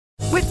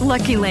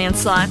Lucky Land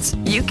Slots,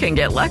 you can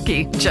get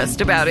lucky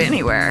just about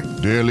anywhere.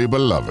 Dearly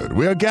beloved,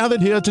 we are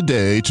gathered here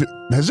today to...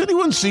 Has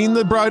anyone seen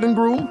the bride and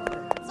groom?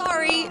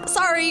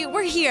 Sorry,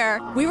 we're here.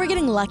 We were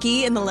getting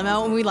lucky in the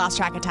limo and we lost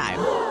track of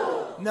time.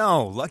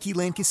 No, Lucky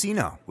Land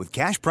Casino, with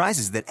cash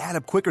prizes that add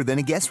up quicker than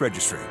a guest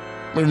registry.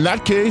 In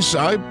that case,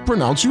 I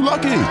pronounce you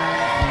lucky.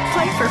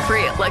 Play for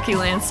free at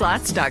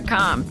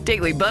LuckyLandSlots.com.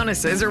 Daily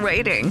bonuses are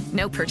waiting.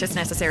 No purchase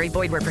necessary.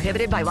 Void where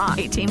prohibited by law.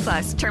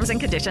 18+. Terms and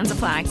conditions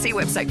apply. See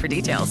website for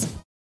details.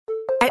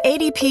 At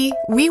ADP,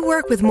 we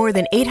work with more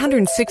than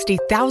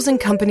 860,000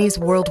 companies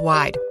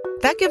worldwide.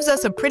 That gives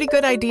us a pretty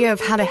good idea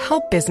of how to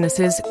help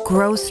businesses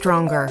grow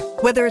stronger.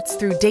 Whether it's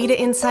through data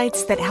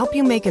insights that help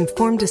you make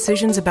informed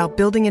decisions about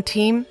building a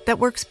team that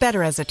works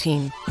better as a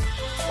team,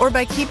 or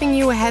by keeping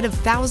you ahead of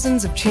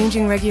thousands of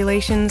changing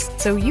regulations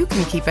so you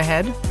can keep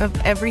ahead of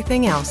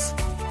everything else.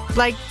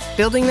 Like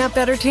building that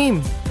better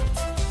team.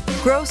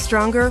 Grow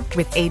stronger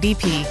with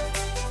ADP.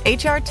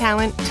 HR,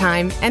 talent,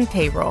 time, and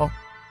payroll.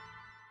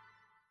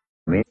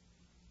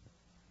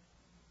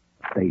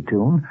 Stay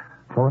tuned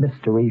for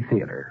Mystery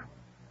Theater.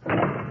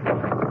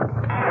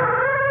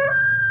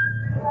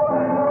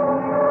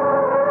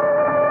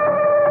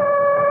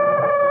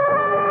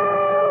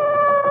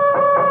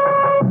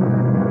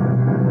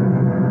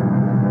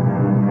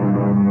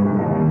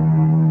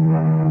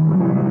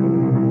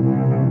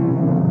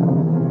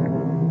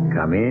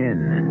 Come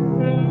in.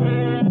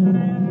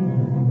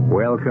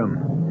 Welcome.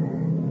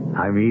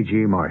 I'm E.G.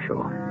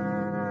 Marshall.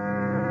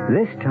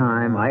 This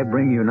time I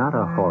bring you not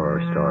a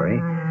horror story,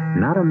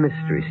 not a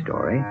mystery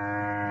story,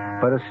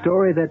 but a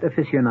story that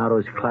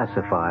aficionados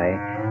classify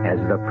as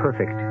the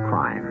perfect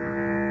crime.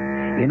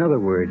 In other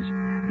words,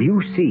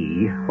 you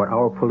see what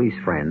our police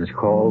friends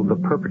call the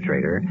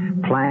perpetrator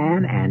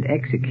plan and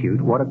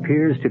execute what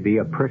appears to be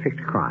a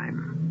perfect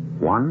crime,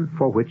 one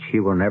for which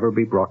he will never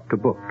be brought to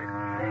book.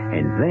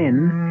 And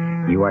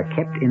then you are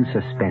kept in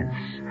suspense,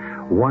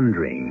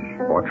 wondering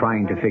or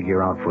trying to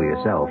figure out for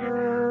yourself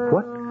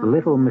what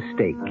little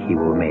mistake he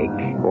will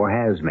make or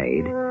has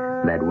made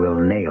that will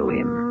nail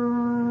him.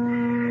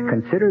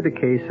 Consider the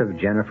case of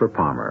Jennifer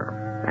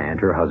Palmer and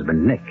her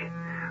husband, Nick,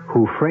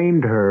 who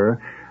framed her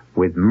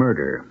with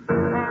murder.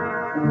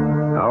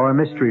 Our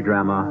mystery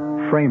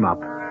drama, Frame Up,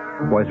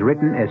 was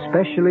written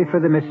especially for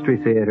the Mystery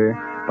Theater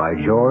by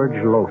George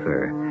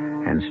Lothar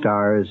and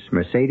stars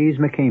Mercedes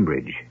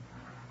McCambridge.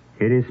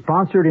 It is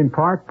sponsored in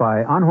part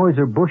by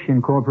Anheuser-Busch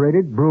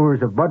Incorporated,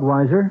 Brewers of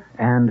Budweiser,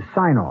 and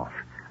Sign-Off,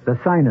 the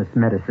sinus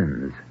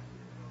medicines.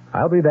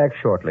 I'll be back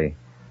shortly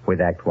with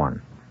Act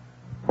One.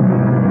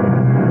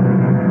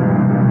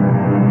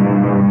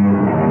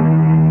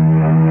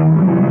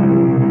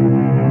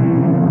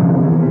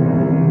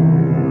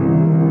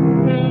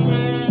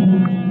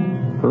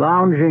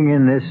 Lounging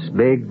in this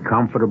big,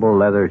 comfortable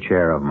leather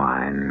chair of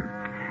mine,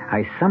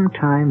 I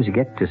sometimes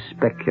get to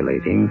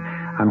speculating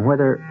on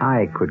whether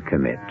I could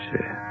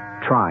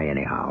try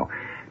anyhow,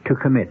 to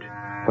commit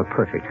a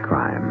perfect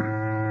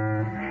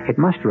crime. It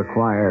must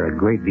require a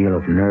great deal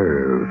of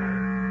nerve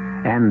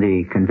and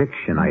the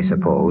conviction, I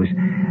suppose,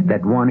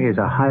 that one is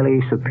a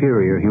highly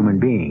superior human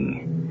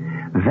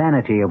being,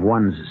 vanity of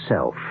one's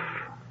self,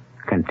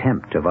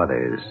 contempt of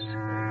others.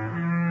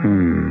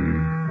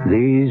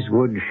 These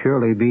would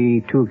surely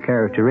be two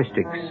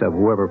characteristics of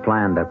whoever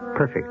planned a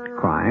perfect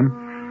crime.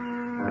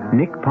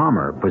 Nick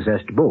Palmer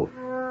possessed both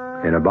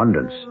in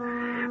abundance,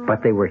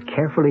 but they were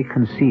carefully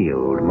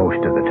concealed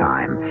most of the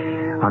time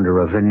under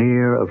a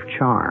veneer of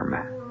charm.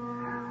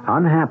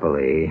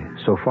 Unhappily,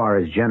 so far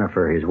as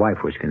Jennifer, his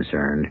wife, was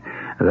concerned,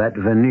 that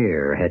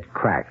veneer had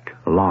cracked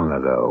long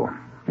ago.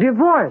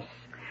 Divorce.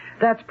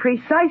 That's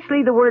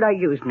precisely the word I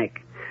used,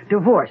 Nick.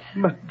 Divorce.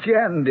 But,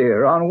 Jen,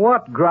 dear, on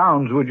what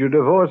grounds would you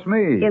divorce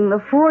me? In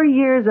the 4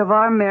 years of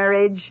our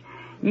marriage,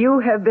 you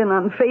have been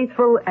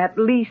unfaithful at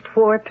least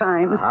 4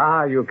 times.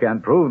 You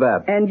can't prove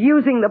that. And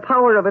using the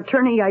power of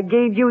attorney I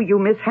gave you, you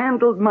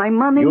mishandled my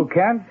money. You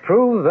can't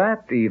prove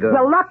that either.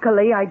 Well,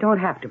 luckily, I don't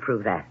have to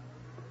prove that.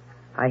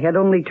 I had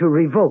only to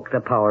revoke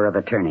the power of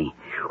attorney,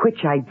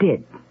 which I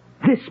did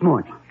this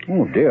morning.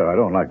 Oh, dear, I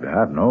don't like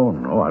that. No,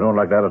 I don't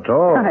like that at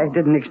all. I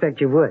didn't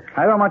expect you would.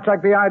 I don't much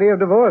like the idea of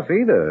divorce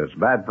either. It's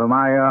bad for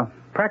my,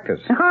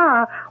 practice.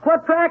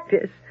 What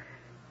practice?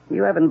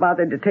 You haven't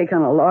bothered to take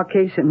on a law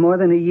case in more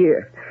than a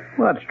year.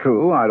 Well, that's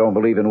true. I don't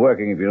believe in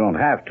working if you don't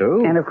have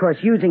to. And, of course,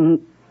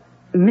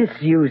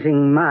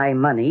 misusing my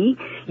money,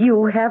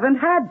 you haven't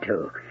had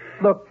to.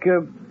 Look,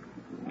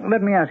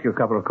 let me ask you a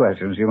couple of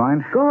questions, do you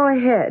mind? Go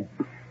ahead.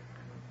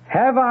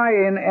 Have I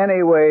in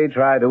any way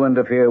tried to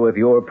interfere with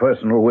your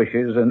personal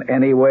wishes, in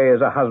any way as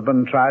a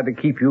husband tried to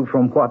keep you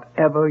from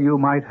whatever you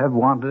might have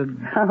wanted?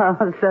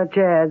 Such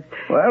as?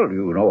 Well,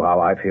 you know how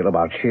I feel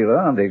about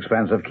Sheila and the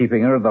expense of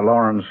keeping her in the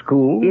Lawrence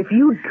School. If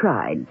you'd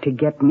tried to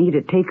get me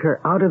to take her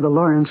out of the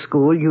Lawrence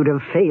School, you'd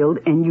have failed,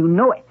 and you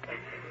know it.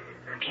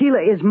 Sheila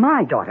is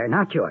my daughter,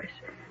 not yours.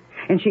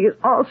 And she is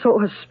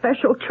also a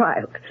special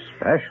child.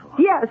 Special?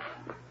 Yes.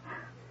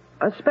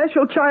 A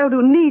special child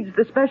who needs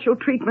the special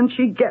treatment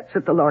she gets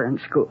at the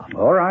Lawrence School.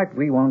 All right,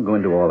 we won't go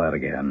into all that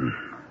again.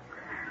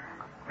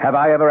 Have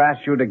I ever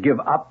asked you to give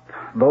up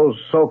those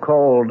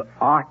so-called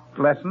art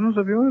lessons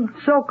of yours?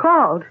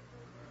 So-called?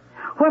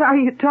 What are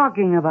you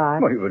talking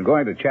about? Well, you've been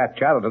going to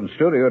Chatterton's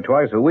studio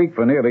twice a week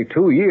for nearly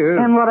 2 years.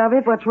 And what of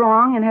it? What's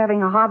wrong in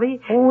having a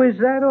hobby? Oh, is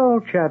that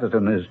all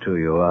Chatterton is to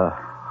you? A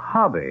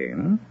hobby,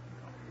 hmm?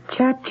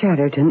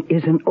 Chatterton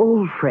is an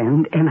old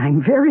friend, and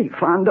I'm very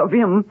fond of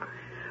him.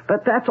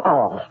 But that's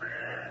all.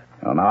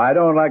 Well, now, I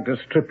don't like to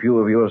strip you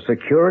of your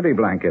security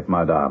blanket,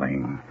 my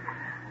darling.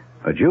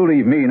 But you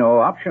leave me no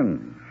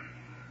option.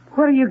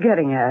 What are you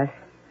getting at?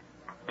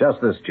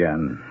 Just this,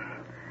 Jen.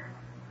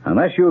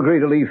 Unless you agree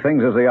to leave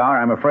things as they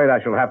are, I'm afraid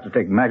I shall have to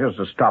take measures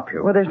to stop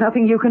you. Well, there's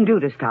nothing you can do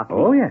to stop me.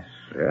 Oh, yes,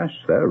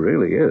 there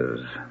really is.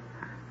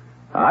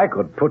 I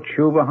could put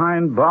you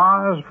behind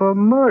bars for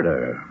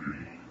murder.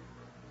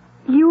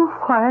 You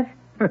what?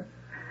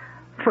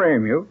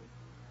 Frame you.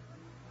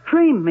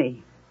 Frame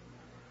me?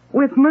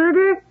 With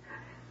murder?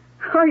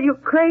 Are you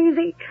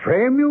crazy?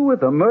 Frame you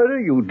with a murder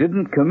you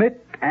didn't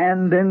commit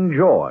and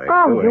enjoy.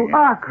 Oh, you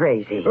are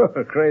crazy.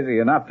 Crazy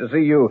enough to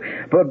see you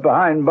put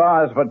behind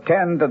bars for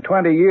 10 to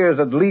 20 years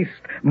at least.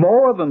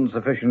 More than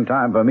sufficient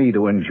time for me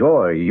to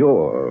enjoy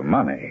your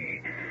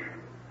money.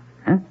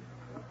 Huh?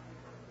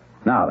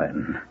 Now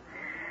then,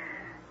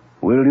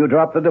 will you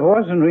drop the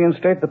divorce and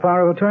reinstate the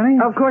power of attorney?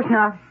 Of course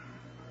not.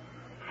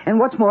 And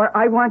what's more,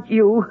 I want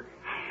you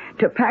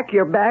to pack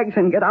your bags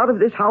and get out of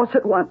this house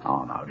at once.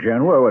 Oh, now,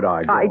 Jen, where would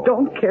I go? I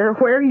don't care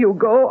where you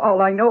go.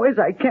 All I know is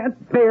I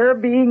can't bear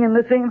being in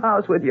the same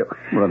house with you.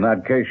 Well, in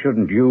that case,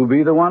 shouldn't you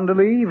be the one to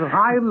leave?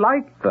 I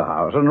like the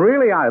house, and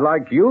really, I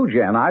like you,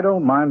 Jen. I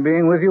don't mind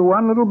being with you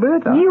one little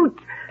bit. You...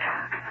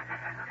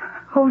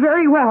 Oh,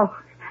 very well.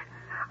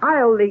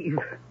 I'll leave.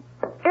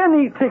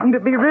 Anything to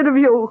be rid of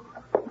you.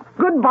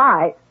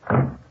 Goodbye.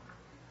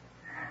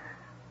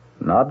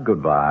 Not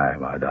goodbye,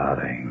 my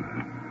darling.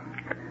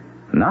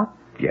 Not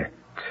yet.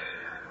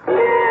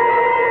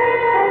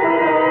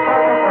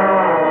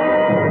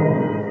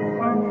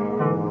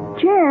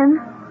 Jen?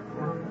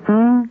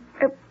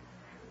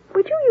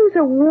 Would you use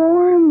a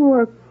warm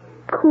or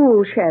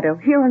cool shadow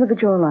here under the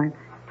jawline?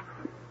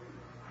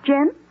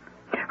 Jen?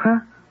 Huh?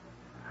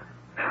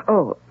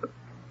 Oh,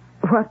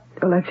 what,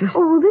 Alexis?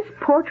 Oh, this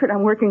portrait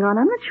I'm working on,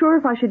 I'm not sure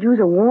if I should use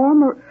a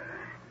warm or...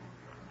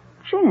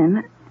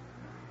 Jen,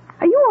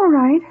 are you all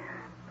right?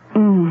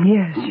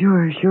 Yes,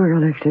 sure,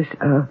 Alexis.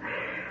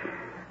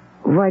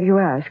 Why do you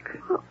ask?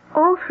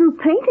 All through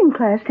painting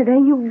class today,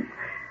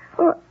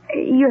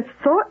 your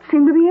thoughts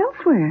seem to be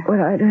elsewhere.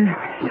 Well,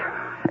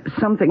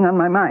 something on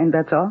my mind,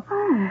 that's all.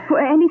 Oh,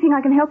 well, anything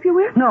I can help you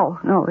with? No,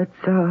 it's,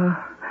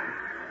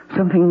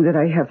 something that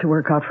I have to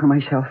work out for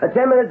myself. A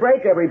 10-minute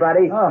break,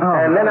 everybody.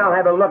 And then I'll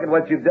have a look at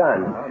what you've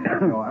done.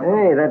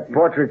 Hey, that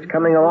portrait's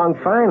coming along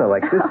fine,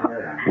 Alexis.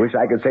 Wish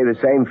I could say the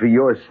same for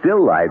your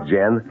still life,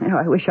 Jen. Oh,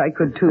 I wish I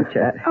could too,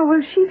 Chat. Oh,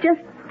 well, she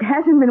just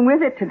hasn't been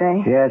with it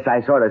today. Yes,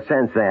 I sort of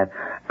sense that.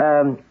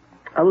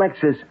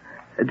 Alexis,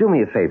 do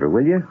me a favor,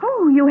 will you?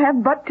 Oh, you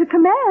have but to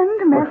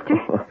command, Master.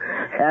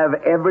 Have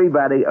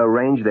everybody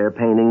arrange their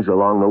paintings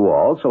along the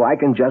wall so I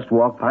can just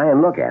walk by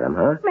and look at them,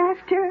 huh?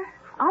 Master,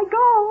 I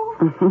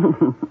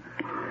go.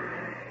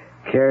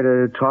 Care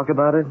to talk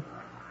about it?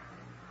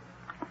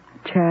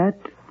 Chat,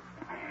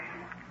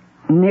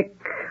 Nick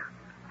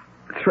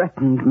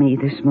threatened me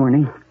this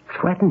morning.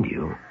 Threatened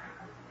you?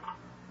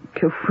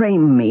 To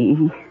frame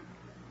me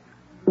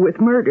with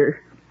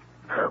murder.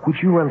 Would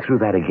you run through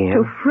that again?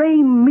 To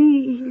frame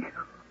me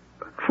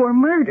for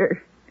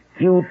murder.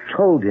 You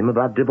told him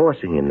about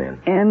divorcing him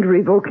then? And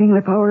revoking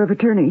the power of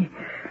attorney.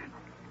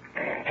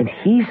 And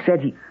he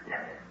said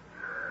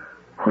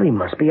Well, he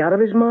must be out of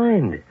his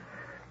mind.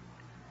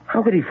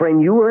 How could he frame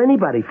you or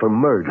anybody for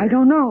murder? I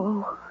don't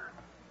know.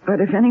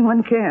 But if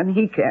anyone can,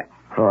 he can.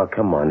 Oh,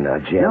 come on now,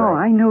 Jen. No,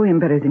 I know him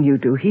better than you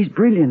do. He's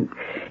brilliant.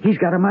 He's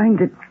got a mind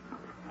that...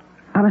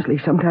 Honestly,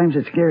 sometimes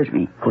it scares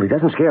me. Well, he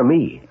doesn't scare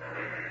me.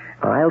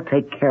 I'll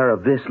take care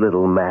of this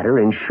little matter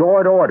in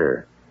short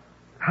order.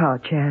 How,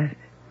 Chad?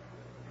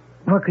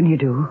 What can you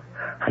do?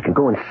 I can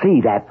go and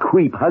see that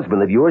creep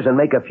husband of yours and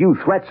make a few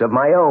threats of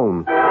my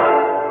own.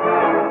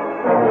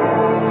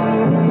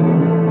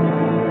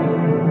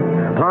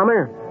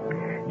 Palmer,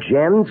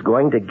 Jen's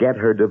going to get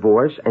her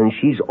divorce, and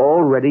she's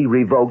already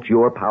revoked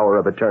your power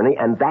of attorney,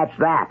 and that's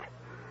that.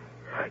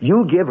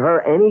 You give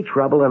her any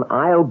trouble, and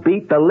I'll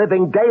beat the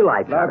living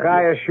daylights out of Look, you.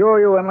 I assure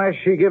you, unless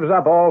she gives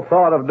up all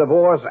thought of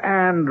divorce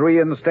and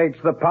reinstates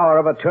the power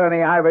of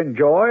attorney I've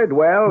enjoyed,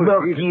 well...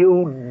 Look,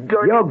 you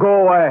dirty... You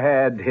go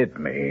ahead, hit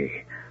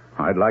me.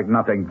 I'd like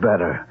nothing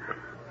better.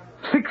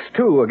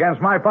 6-2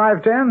 against my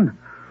 5-10.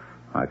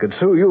 I could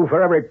sue you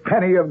for every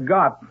penny you've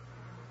got.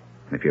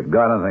 If you've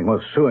got anything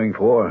worth suing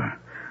for.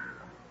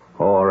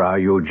 Or are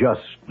you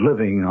just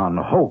living on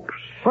hopes?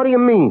 What do you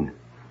mean?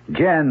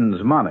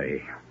 Jen's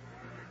money.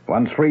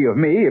 Once free of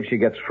me, if she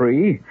gets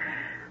free,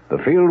 the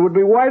field would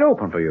be wide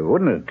open for you,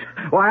 wouldn't it?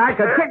 Why, I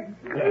could take...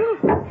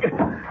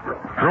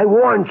 I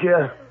warned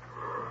you.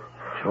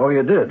 So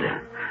you did.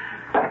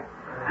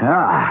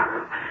 Yeah.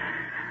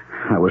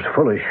 I was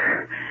foolish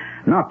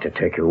not to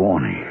take your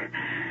warning.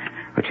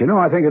 But you know,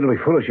 I think it'll be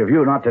foolish of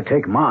you not to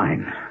take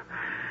mine.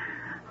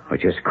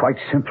 Which is quite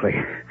simply,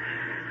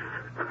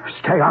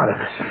 stay out of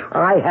this.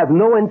 I have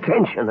no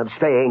intention of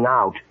staying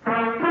out.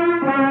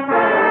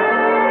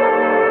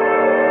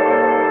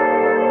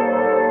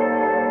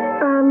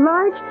 A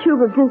large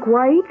tube of zinc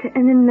white,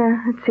 and then,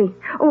 let's see,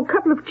 a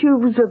couple of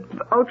tubes of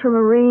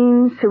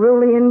ultramarine,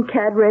 cerulean,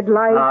 cad red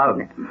light.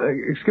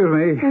 Excuse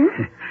me.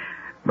 Hmm?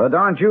 But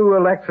aren't you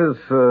Alexis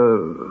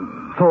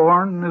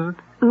Thorne, is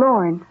it?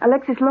 Lorne.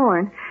 Alexis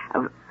Lorne.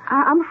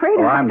 I'm afraid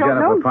I I'm don't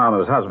Jennifer know.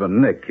 Palmer's husband,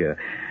 Nick.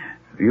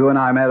 You and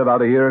I met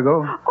about a year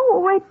ago?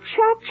 Oh, I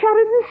chatted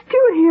in the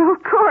studio,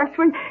 of course,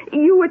 when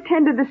you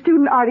attended the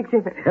student art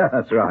exhibit. Yeah,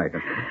 that's right.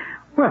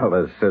 Well,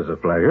 this is a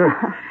pleasure.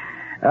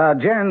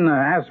 Jen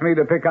asked me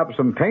to pick up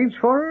some paints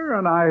for her,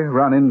 and I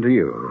run into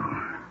you.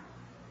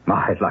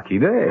 My lucky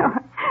day.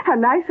 How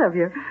nice of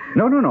you.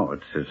 No.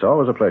 It's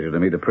always a pleasure to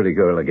meet a pretty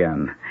girl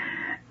again.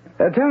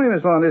 Tell me,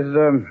 Miss Lund,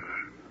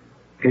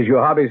 is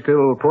your hobby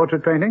still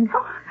portrait painting?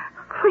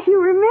 Oh,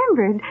 you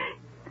remembered.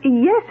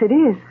 Yes, it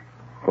is.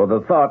 Well,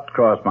 the thought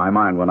crossed my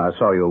mind when I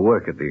saw your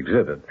work at the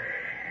exhibit.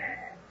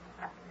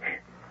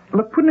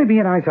 Look, wouldn't it be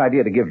a nice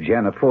idea to give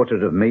Jen a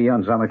portrait of me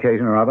on some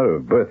occasion or other, a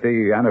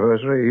birthday,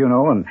 anniversary, you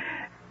know, and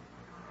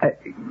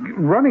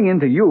running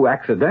into you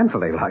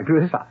accidentally like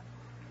this?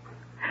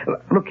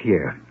 Look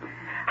here.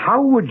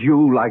 How would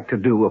you like to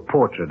do a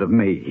portrait of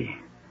me?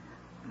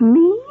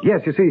 Me?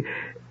 Yes, you see,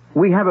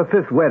 we have a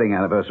 5th wedding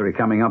anniversary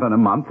coming up in a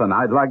month, and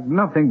I'd like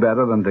nothing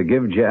better than to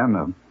give Jen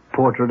a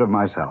portrait of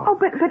myself. Oh,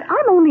 but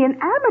I'm only an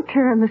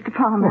amateur, Mr.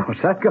 Palmer.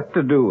 What's that got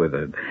to do with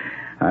it?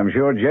 I'm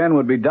sure Jen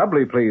would be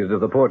doubly pleased if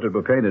the portrait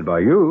were painted by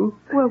you.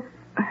 Well,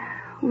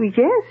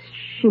 yes,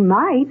 she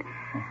might.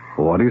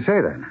 Well, what do you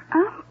say then?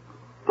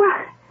 Well,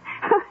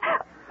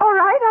 all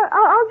right,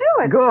 I'll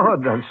do it.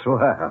 Good, that's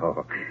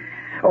swell.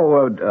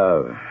 Oh,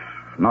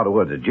 not a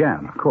word to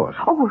Jen, of course.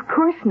 Oh, of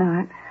course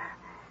not.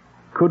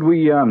 Could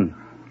we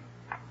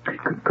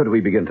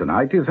begin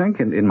tonight, do you think,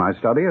 in my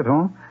study at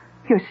home?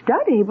 Your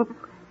study? But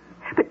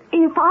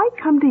if I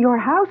come to your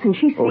house and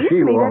she sees me... Oh,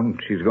 she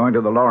won't. She's going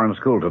to the Lawrence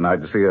School tonight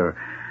to see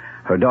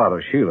her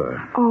daughter,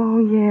 Sheila. Oh,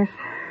 yes.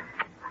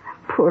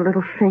 Poor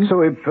little thing.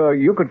 So if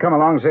you could come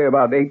along, say,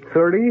 about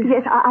 8:30?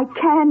 Yes, I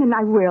can and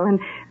I will. And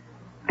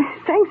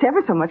thanks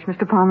ever so much,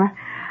 Mr. Palmer.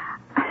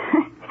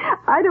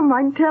 I don't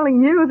mind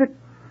telling you that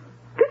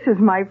this is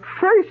my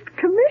first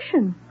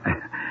commission.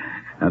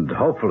 And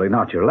hopefully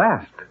not your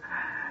last.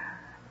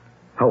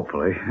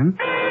 Hopefully.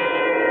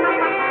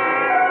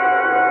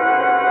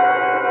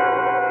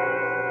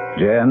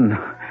 Jen,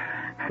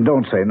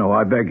 don't say no.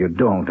 I beg you,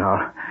 don't.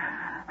 Our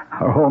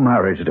whole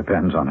marriage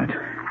depends on it.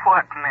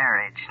 What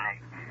marriage,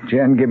 Nick?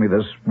 Jen, give me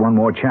this one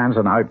more chance,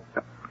 and I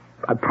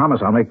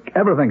promise I'll make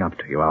everything up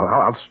to you.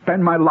 I'll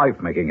spend my life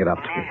making it up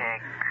to you.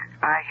 Nick,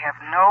 I have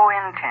no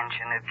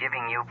intention of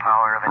giving you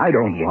power of attorney I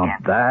don't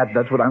want that.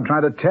 That's what I'm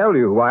trying to tell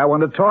you, why I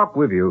want to talk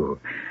with you.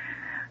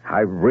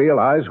 I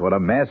realize what a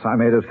mess I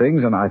made of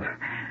things, and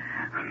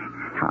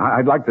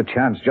I'd like the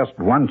chance, just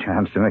one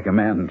chance, to make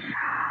amends.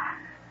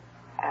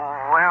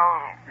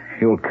 Well...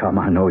 You'll come,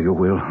 I know you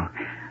will.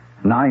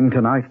 9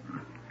 tonight,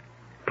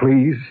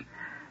 please.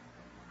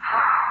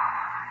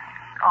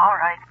 All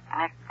right,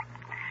 Nick.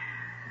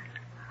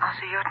 I'll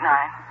see you at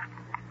 9.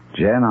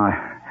 Jen,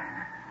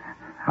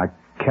 I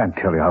can't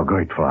tell you how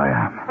grateful I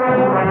am.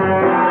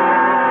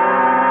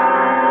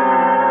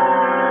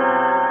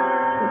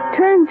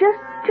 Turn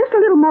just a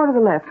little more to the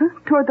left, huh?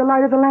 Toward the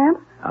light of the lamp?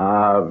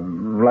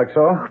 Like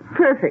so?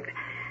 Perfect.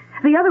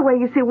 The other way,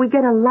 you see, we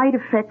get a light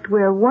effect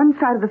where one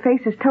side of the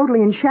face is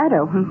totally in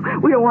shadow.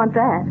 We don't want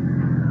that.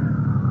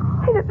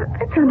 Hey,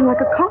 that sounded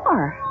like a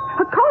car.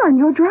 A car in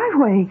your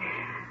driveway.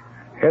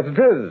 Yes, it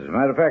is.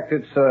 Matter of fact,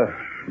 it's,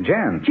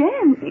 Jen.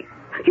 Jen?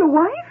 Your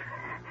wife?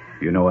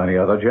 You know any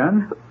other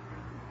Jen?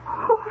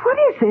 What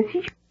is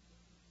this?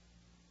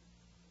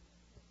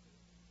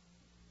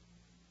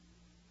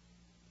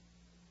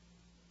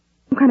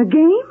 Some kind of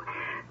game?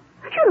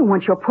 You don't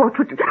want your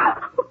portrait to...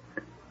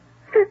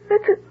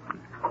 That's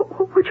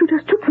what you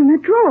just took from the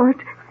drawer.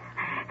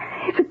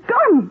 It's a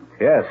gun.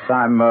 Yes,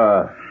 I'm,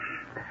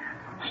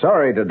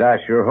 sorry to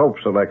dash your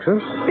hopes,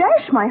 Alexis.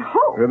 Dash my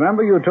hopes?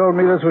 Remember you told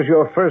me this was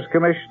your first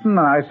commission, and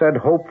I said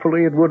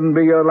hopefully it wouldn't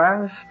be your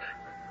last?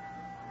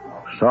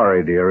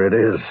 Sorry, dear, it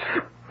is.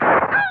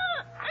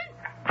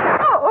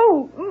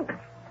 Oh!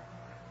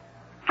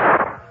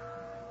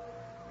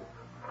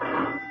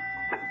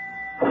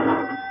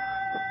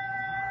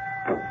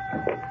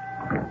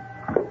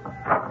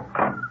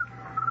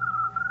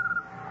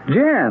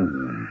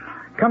 Jen,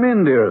 come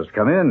in, dearest,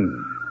 come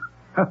in.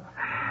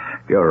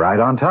 You're right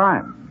on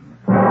time.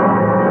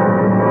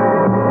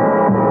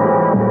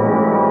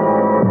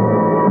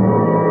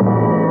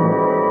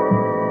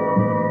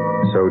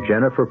 So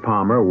Jennifer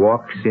Palmer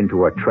walks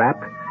into a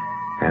trap,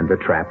 and the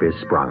trap is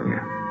sprung.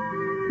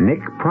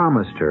 Nick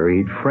promised her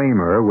he'd frame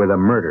her with a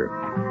murder,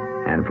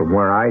 and from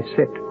where I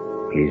sit,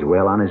 he's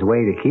well on his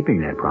way to keeping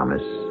that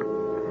promise.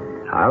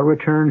 I'll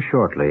return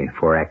shortly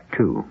for Act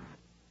 2.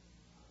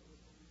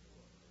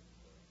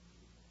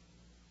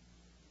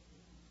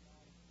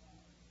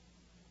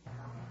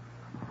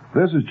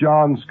 This is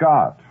John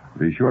Scott.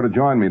 Be sure to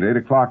join me at 8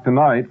 o'clock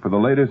tonight for the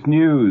latest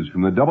news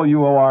from the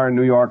WOR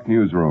New York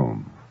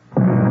newsroom.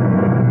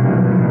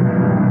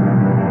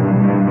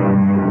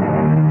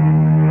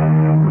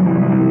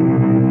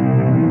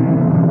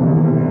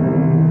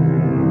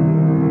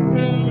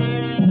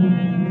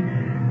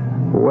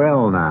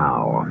 Well,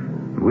 now,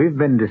 we've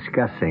been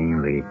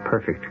discussing the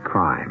perfect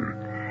crime,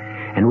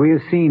 and we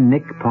have seen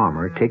Nick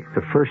Palmer take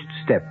the first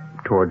step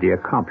toward the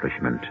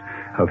accomplishment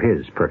of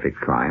his perfect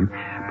crime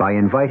by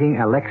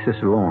inviting Alexis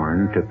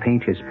Lorne to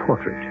paint his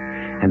portrait,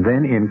 and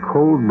then in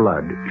cold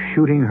blood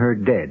shooting her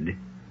dead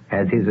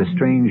as his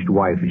estranged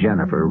wife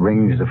Jennifer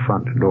rings the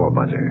front door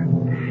buzzer.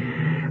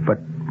 But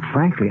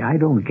frankly, I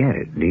don't get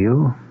it, do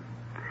you?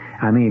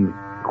 I mean,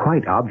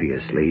 quite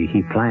obviously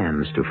he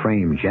plans to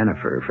frame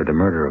Jennifer for the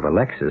murder of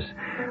Alexis,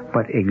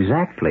 but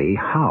exactly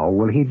how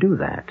will he do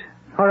that?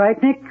 All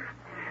right, Nick.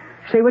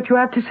 Say what you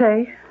have to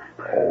say.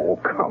 Oh,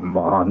 come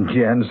on,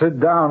 Jen. Sit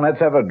down. Let's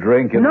have a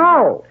drink.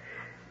 No!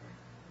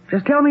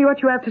 Just tell me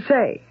what you have to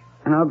say,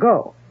 and I'll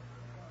go.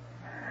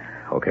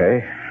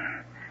 Okay.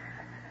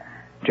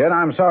 Jen,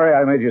 I'm sorry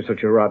I made you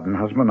such a rotten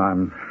husband.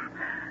 I'm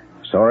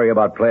sorry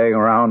about playing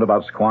around,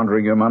 about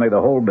squandering your money, the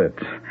whole bit.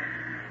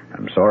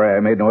 I'm sorry I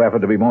made no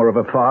effort to be more of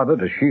a father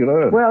to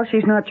Sheila. Well,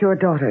 she's not your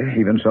daughter.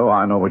 Even so,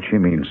 I know what she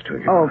means to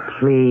you. Oh,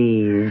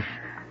 please.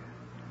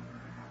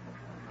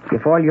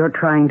 If all you're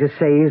trying to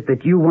say is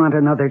that you want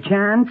another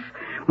chance,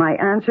 my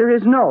answer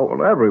is no.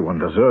 Well, everyone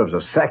deserves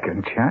a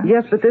second chance.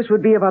 Yes, but this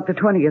would be about the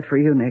 20th for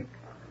you, Nick.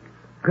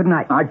 Good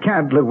night. I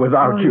can't live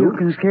without you. You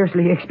can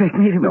scarcely expect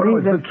me to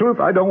believe it's the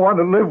truth. I don't want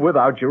to live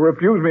without you.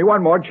 Refuse me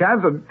one more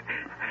chance and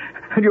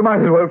you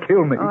might as well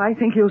kill me. Oh, I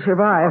think you'll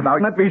survive. Now,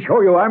 let me show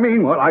you I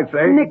mean what I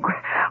say. Nick,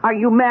 are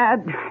you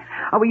mad?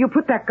 Or will you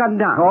put that gun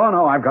down? Oh,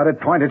 no, I've got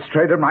it pointed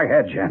straight at my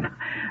head, Jen.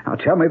 Now,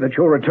 tell me that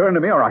you'll return to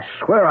me, or I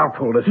swear I'll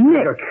pull this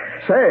trigger.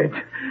 Nick! Say it.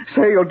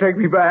 Say you'll take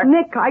me back.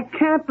 Nick, I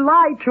can't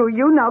lie to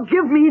you. Now,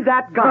 give me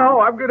that gun.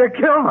 No, I'm going to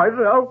kill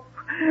myself.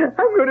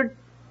 I'm going to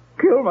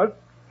kill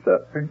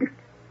myself.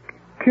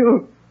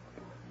 Kill...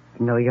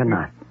 No, you're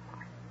not.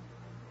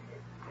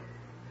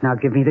 Now,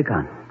 give me the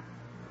gun.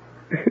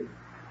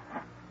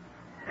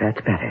 That's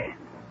better.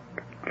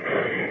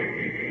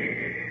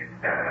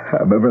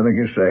 I'm everything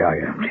you say I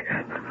am,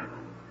 Jen.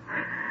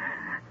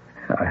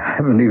 I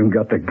haven't even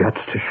got the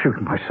guts to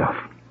shoot myself.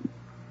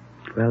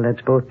 Well,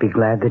 let's both be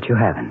glad that you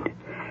haven't.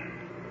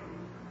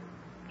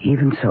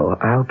 Even so,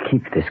 I'll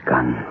keep this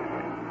gun.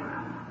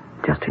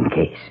 Just in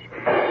case.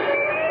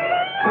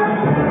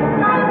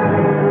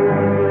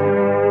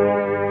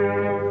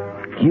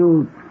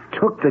 You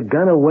took the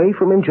gun away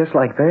from him just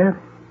like that?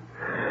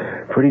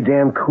 Pretty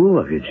damn cool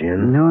of you,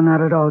 Jim. No,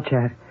 not at all,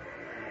 Chad.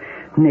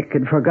 Nick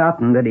had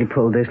forgotten that he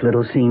pulled this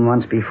little scene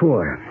once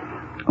before.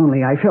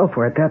 Only I fell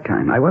for it that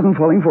time. I wasn't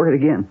falling for it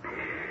again.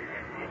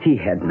 He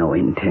had no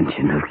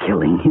intention of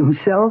killing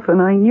himself,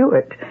 and I knew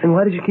it. And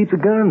why did you keep the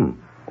gun?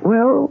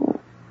 Well,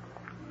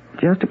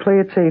 just to play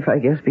it safe, I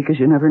guess, because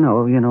you never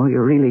know. You know,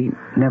 you really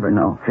never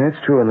know. That's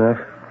true enough.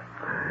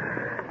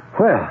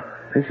 Well,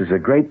 this is a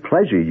great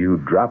pleasure, you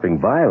dropping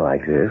by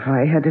like this.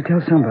 I had to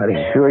tell somebody.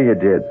 Sure you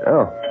did.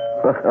 Oh,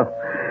 well,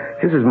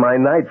 this is my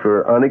night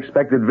for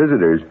unexpected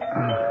visitors.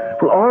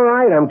 Well, all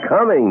right, I'm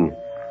coming.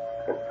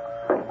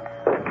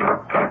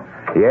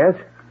 Yes?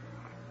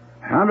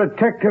 I'm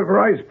Detective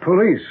Rice,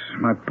 police.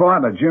 My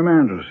partner, Jim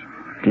Andrews.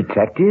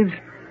 Detectives?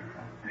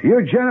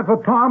 You Jennifer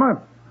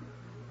Palmer?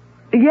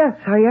 Yes,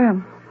 I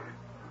am.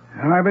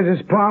 All right,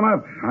 Mrs.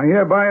 Palmer. I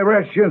hereby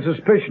arrest you on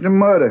suspicion of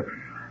murder.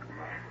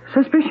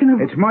 Suspicion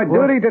of... It's my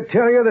duty to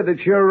tell you that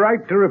it's your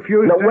right to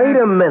refuse to... wait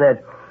a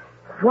minute.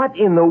 What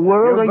in the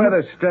world you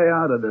better stay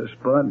out of this,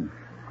 bud.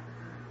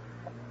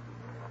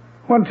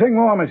 One thing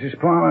more, Mrs.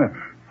 Palmer.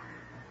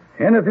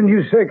 Anything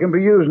you say can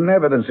be used in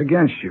evidence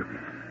against you.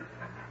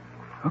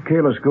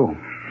 Okay, let's go.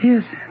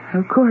 Yes,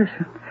 of course.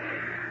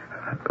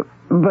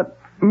 But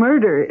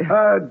murder...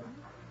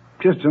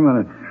 just a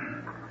minute.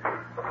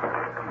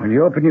 Will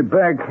you open your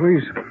bag,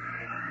 please?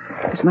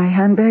 It's my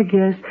handbag,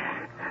 yes.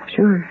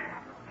 Sure.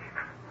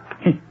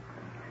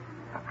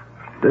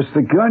 This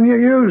the gun you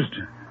used?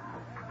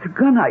 The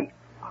gun I...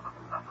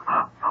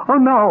 Oh,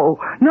 no.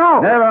 No.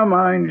 Never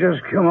mind.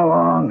 Just come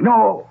along.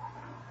 No.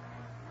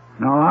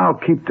 No, I'll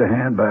keep the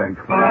handbag.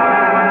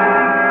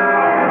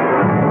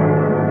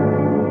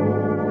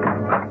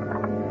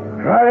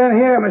 Right in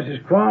here,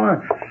 Mrs.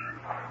 Palmer.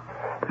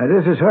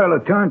 This is her,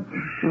 Lieutenant.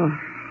 Oh,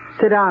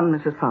 sit down,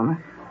 Mrs. Palmer.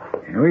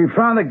 We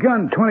found the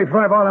gun,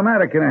 .25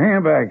 automatic, in a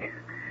handbag.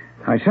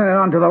 I sent it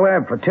on to the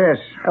lab for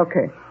tests.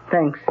 Okay,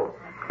 thanks.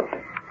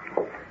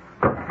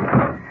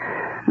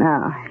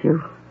 Now,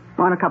 you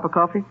want a cup of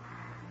coffee?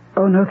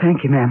 Oh, no,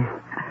 thank you, ma'am.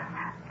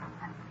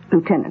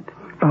 Lieutenant.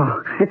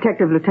 Oh.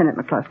 Detective Lieutenant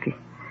McCluskey.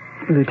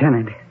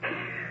 Lieutenant.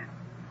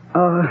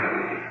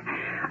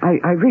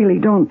 I really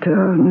don't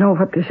know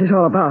what this is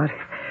all about.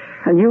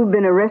 And you've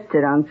been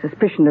arrested on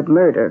suspicion of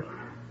murder.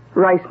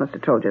 Rice must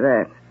have told you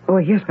that. Oh,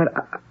 yes, but...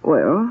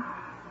 well,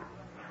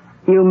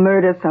 you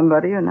murdered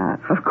somebody or not?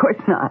 Of course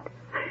not.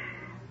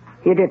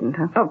 You didn't,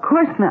 huh? Of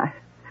course not.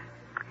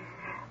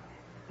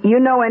 You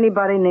know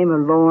anybody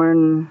named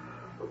Lorne?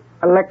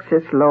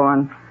 Alexis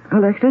Lorne.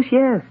 Alexis,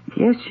 yes.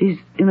 Yes, she's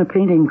in a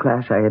painting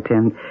class I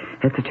attend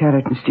at the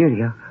Chatterton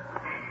studio.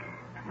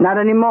 Not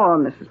anymore,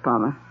 Mrs.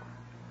 Palmer.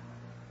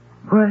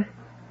 What?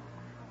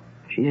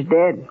 She's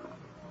dead.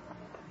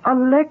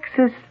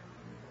 Alexis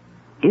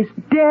is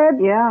dead?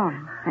 Yeah,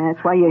 and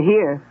that's why you're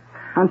here,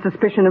 on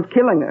suspicion of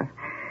killing her.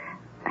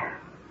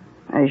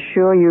 Are you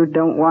sure you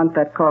don't want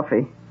that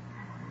coffee?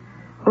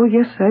 Oh,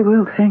 yes, I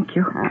will, thank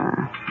you.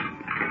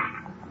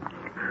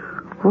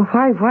 Well,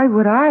 why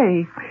would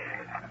I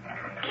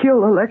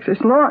kill Alexis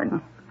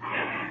Lorne?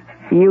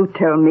 You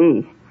tell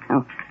me.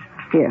 Oh,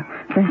 here.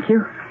 Thank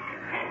you.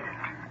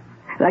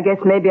 I guess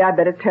maybe I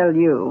better tell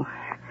you.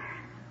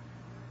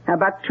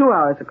 About 2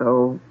 hours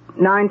ago,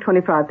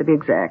 9:25 to be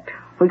exact,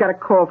 we got a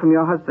call from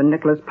your husband,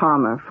 Nicholas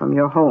Palmer, from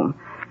your home.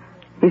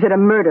 He said a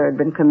murder had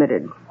been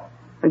committed.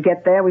 We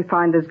get there, we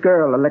find this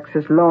girl,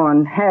 Alexis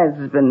Lorne, has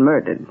been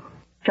murdered.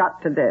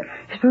 Shot to death.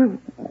 So,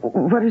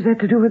 what has that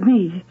to do with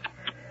me?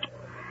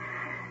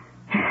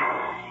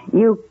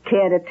 You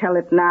care to tell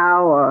it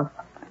now, or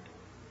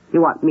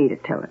you want me to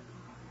tell it?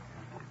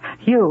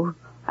 You.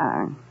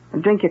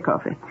 Drink your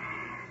coffee.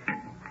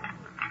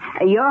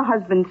 Your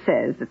husband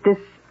says that this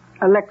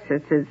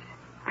Alexis is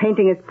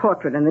painting his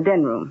portrait in the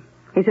den room.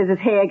 He says his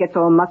hair gets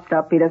all mussed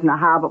up. He doesn't know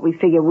how, but we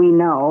figure we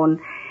know. And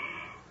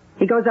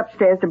he goes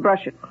upstairs to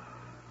brush it.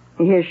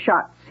 He hears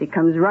shots. He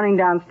comes running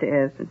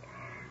downstairs. And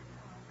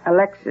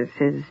Alexis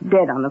is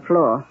dead on the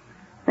floor.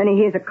 Then he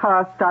hears a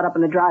car start up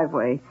in the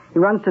driveway. He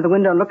runs to the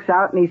window and looks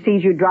out, and he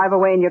sees you drive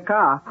away in your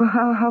car. Well,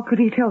 how could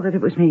he tell that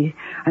it was me?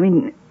 I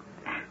mean,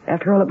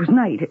 after all, it was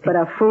night. But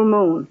a full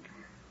moon.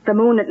 The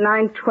moon at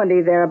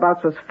 9:20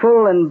 thereabouts was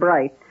full and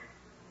bright.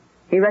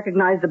 He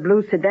recognized the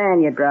blue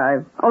sedan you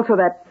drive. Also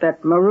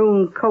that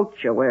maroon coat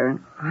you're wearing.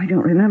 I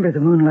don't remember the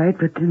moonlight,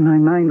 but then my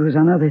mind was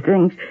on other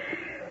things.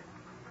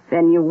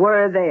 Then you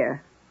were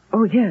there.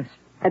 Oh, yes.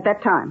 At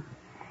that time?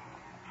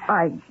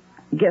 I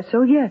guess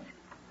so, yes.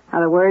 In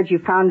other words, you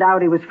found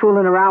out he was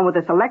fooling around with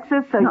this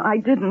Alexis and... No, I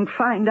didn't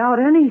find out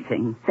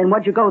anything. Then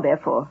what'd you go there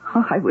for?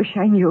 Oh, I wish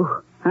I knew.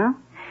 Huh?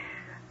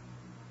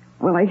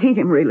 Well, I hate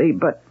him really,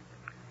 but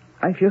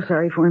I feel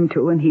sorry for him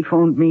too, and he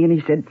phoned me and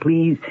he said,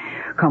 please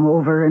come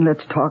over and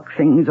let's talk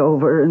things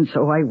over, and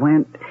so I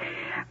went.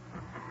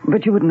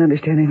 But you wouldn't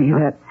understand any of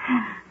that.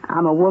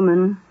 I'm a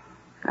woman.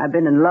 I've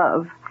been in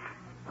love.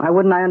 Why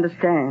wouldn't I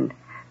understand?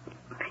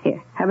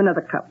 Here, have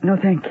another cup. No,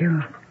 thank you.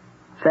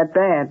 Is that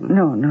bad?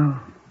 No.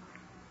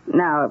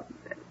 Now,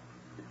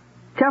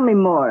 tell me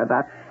more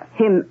about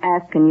him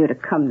asking you to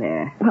come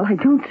there. Well, I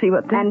don't see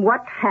what that... And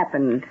what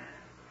happened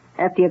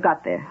after you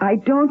got there? I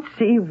don't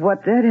see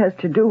what that has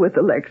to do with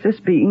Alexis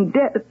being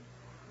dead,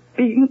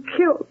 being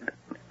killed.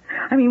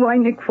 I mean, why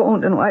Nick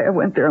phoned and why I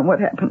went there and what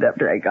happened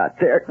after I got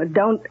there. Well,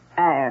 don't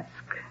ask.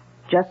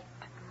 Just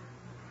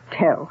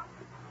tell.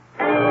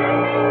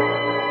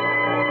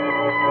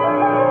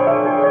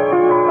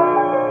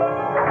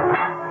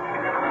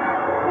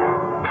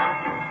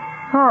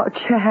 Oh,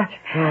 Chad.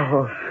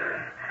 Oh,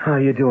 how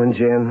you doing,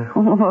 Jen?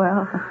 Oh,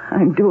 well,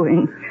 I'm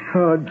doing.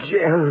 Oh,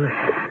 Jen.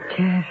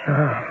 Chad.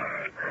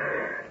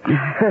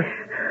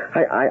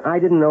 I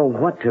didn't know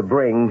what to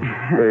bring.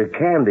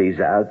 Candies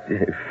out,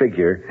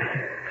 figure.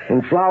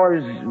 And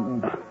flowers,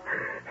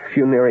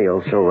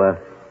 funereal, so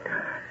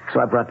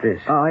I brought this.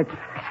 Oh, it's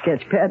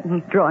sketch pad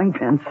and drawing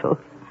pencil.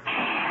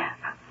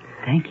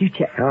 Thank you,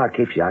 Chad. Oh, it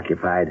keeps you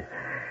occupied.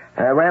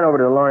 I ran over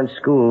to Lawrence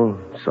School,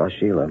 saw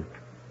Sheila.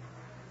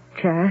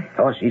 Chad?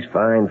 Oh, she's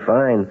fine.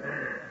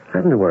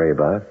 Nothing to worry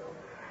about.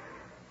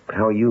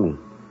 How are you?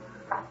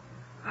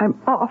 I'm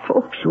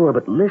awful. Sure,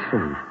 but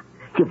listen.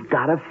 You've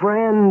got a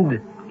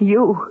friend.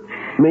 You?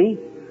 Me?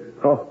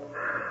 Oh,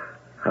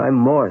 I'm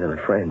more than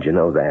a friend, you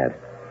know that.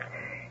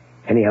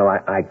 Anyhow,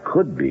 I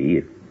could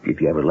be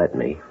if you ever let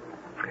me.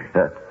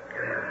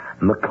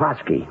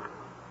 McCloskey.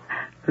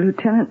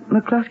 Lieutenant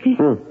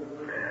McCloskey?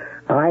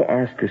 I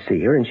asked to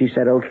see her, and she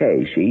said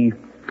okay.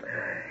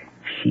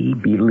 She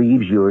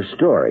believes your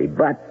story,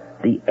 but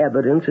the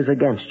evidence is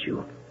against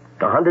you.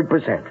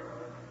 100%.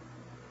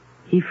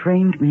 He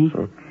framed me.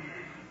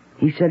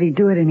 He said he'd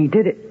do it, and he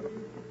did it.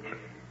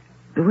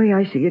 The way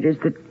I see it is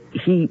that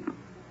he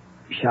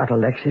shot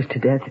Alexis to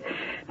death,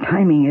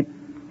 timing it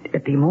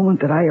at the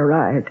moment that I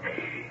arrived.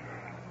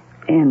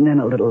 And then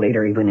a little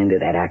later he went into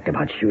that act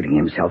about shooting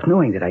himself,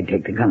 knowing that I'd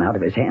take the gun out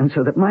of his hand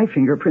so that my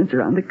fingerprints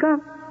are on the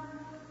gun.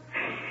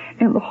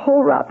 And the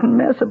whole rotten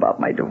mess about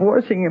my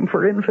divorcing him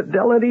for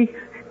infidelity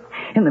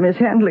and the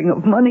mishandling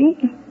of money.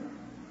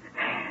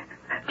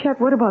 Chad,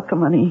 what about the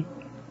money?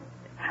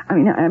 I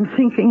mean, I'm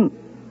thinking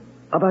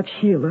about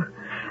Sheila.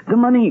 The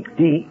money...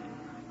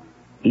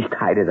 He's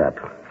tied it up.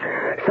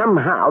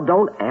 Somehow,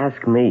 don't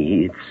ask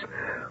me.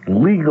 It's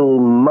legal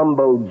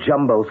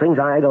mumbo-jumbo, things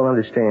I don't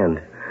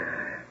understand.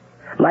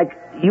 Like,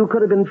 you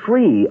could have been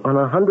free on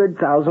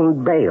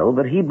 $100,000 bail,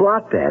 but he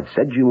blocked that,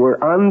 said you were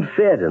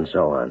unfit and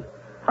so on.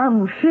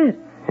 Unfit?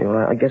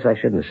 Well, I guess I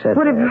shouldn't have said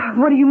that.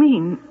 What do you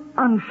mean,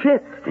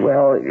 unfit?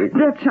 Well,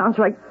 that sounds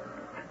like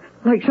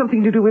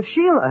something to do with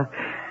Sheila.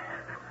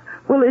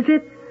 Well, is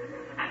it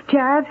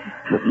Chad?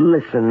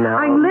 Listen now.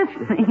 I'm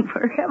listening,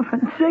 for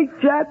heaven's sake,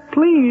 Chad,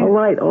 please. All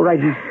right.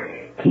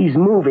 He's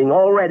moving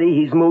already.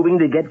 He's moving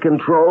to get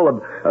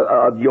control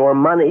of your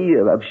money,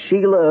 of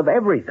Sheila, of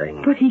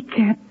everything. But he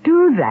can't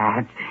do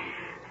that.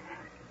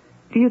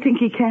 Do you think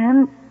he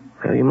can?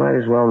 Well, you might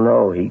as well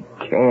know he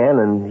can,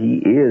 and he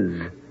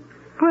is.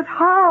 But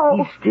how?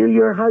 He's still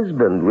your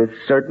husband, with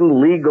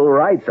certain legal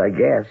rights, I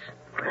guess.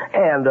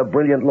 And a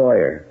brilliant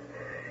lawyer.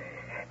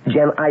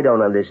 Jen, I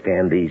don't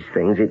understand these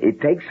things. It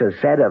takes a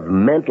set of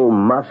mental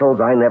muscles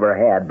I never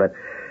had, but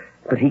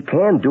he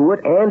can do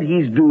it, and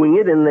he's doing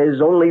it, and there's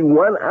only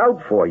one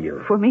out for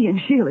you. For me and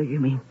Sheila, you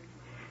mean?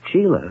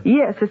 Sheila?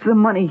 Yes, it's the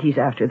money he's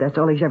after. That's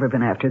all he's ever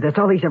been after. That's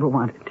all he's ever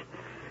wanted.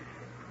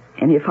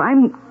 And if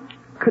I'm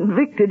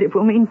convicted, it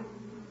will mean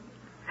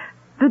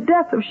the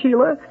death of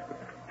Sheila.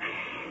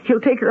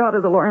 He'll take her out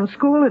of the Lawrence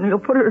School, and he'll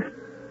put her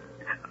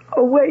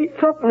away.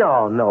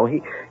 No,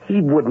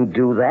 he wouldn't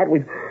do that.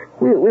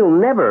 We'll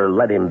never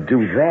let him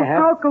do that.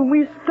 How can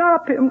we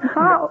stop him?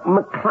 How?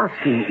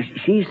 McCluskey,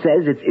 she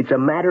says it's a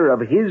matter of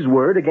his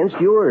word against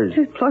yours.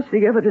 Plus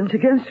the evidence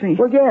against me.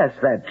 Well, yes,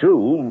 that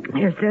too.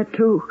 Yes, that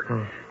too.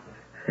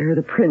 There are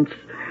the prints,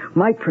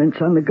 my prints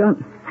on the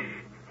gun.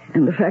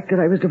 And the fact that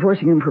I was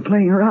divorcing him for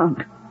playing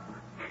around.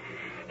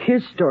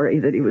 His story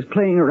that he was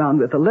playing around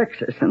with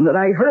Alexis and that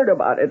I heard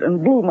about it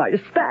and blew my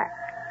stack.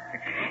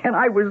 And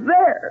I was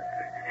there.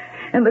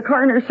 And the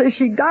coroner says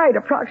she died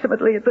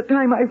approximately at the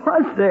time I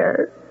was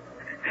there.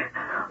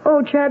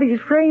 Oh, Chad, he's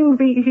framed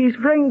me. He's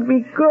framed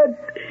me good.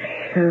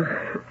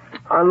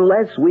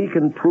 Unless we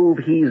can prove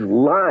he's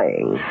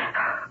lying.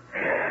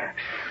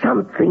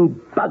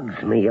 Something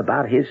bugs me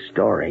about his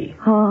story.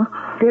 Huh?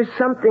 There's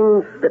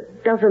something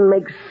that doesn't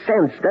make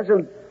sense,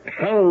 doesn't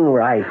hang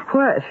right.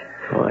 What?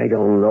 Oh, I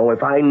don't know.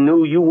 If I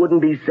knew, you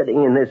wouldn't be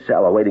sitting in this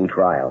cell awaiting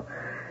trial.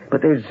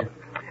 But there's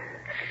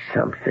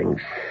something.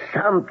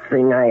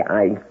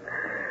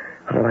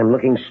 Well, I'm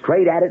looking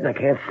straight at it and I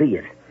can't see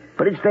it.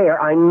 But it's there.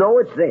 I know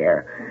it's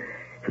there.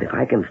 And if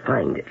I can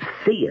find it,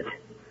 see it,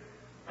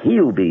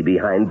 he'll be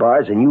behind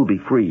bars and you'll be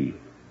free.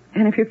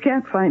 And if you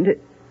can't find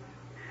it,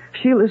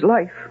 Sheila's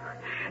life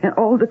and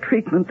all the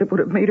treatment that would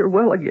have made her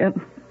well again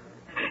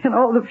and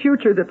all the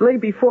future that lay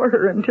before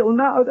her until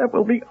now, that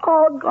will be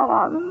all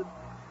gone.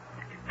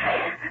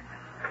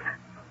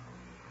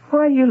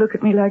 Why do you look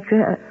at me like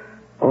that?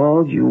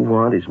 All you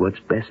want is what's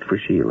best for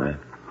Sheila.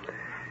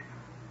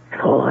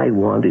 All I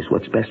want is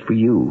what's best for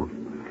you.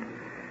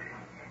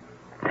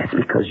 That's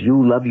because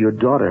you love your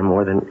daughter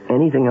more than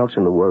anything else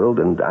in the world,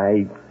 and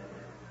I...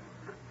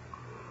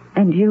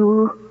 And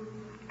you?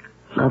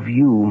 Love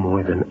you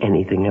more than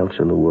anything else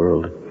in the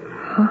world.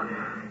 Huh?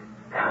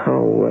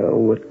 Oh, well,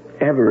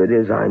 whatever it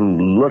is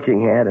I'm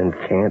looking at and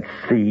can't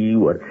see,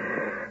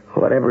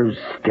 whatever's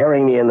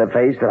staring me in the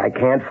face that I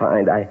can't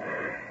find, I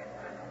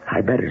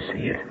better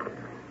see it.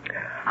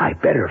 I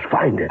better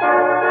find it.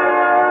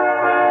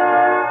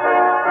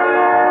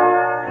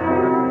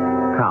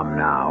 Come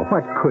now,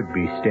 what could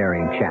be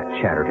staring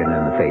Chatterton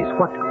in the face?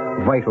 What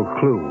vital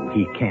clue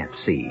he can't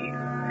see?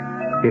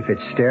 If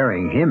it's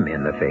staring him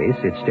in the face,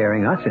 it's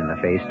staring us in the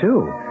face,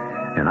 too.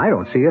 And I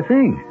don't see a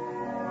thing.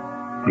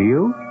 Do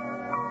you?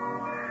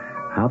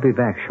 I'll be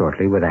back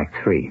shortly with Act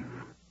 3.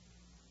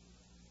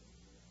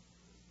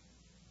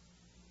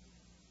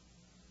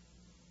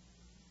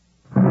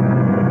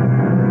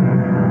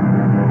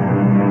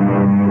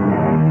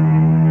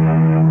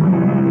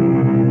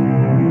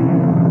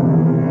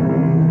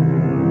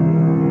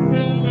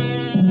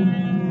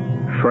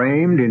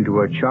 Framed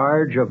into a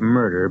charge of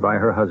murder by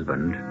her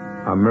husband,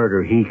 a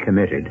murder he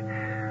committed,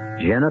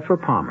 Jennifer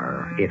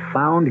Palmer, if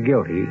found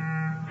guilty,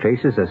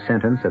 faces a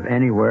sentence of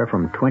anywhere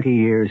from 20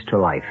 years to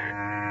life.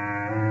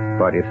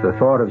 But if the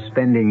thought of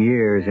spending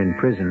years in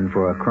prison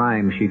for a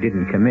crime she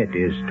didn't commit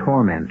is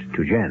torment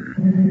to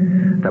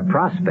Jen, the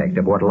prospect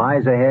of what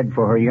lies ahead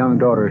for her young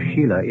daughter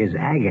Sheila is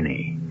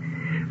agony.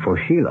 For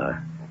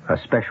Sheila, a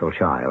special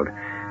child,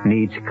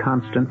 needs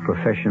constant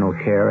professional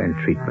care and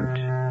treatment.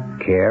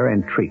 Care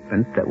and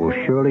treatment that will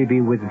surely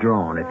be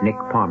withdrawn if Nick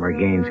Palmer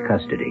gains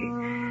custody.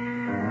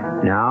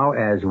 Now,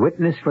 as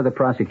witness for the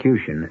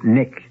prosecution,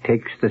 Nick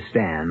takes the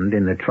stand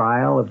in the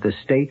trial of the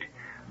state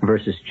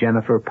versus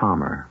Jennifer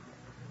Palmer.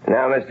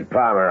 Now, Mr.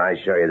 Palmer,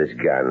 I show you this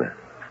gun.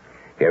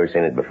 You ever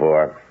seen it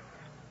before?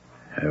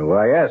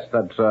 Why, yes.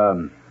 That's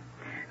a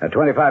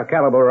 25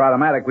 caliber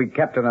automatic we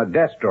kept in a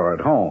desk drawer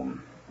at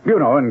home. You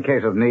know, in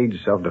case of need,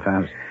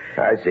 self-defense.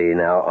 I see.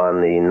 Now,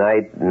 on the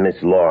night Miss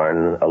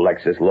Lorne,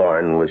 Alexis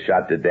Lorne, was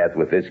shot to death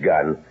with this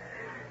gun,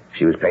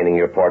 she was painting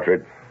your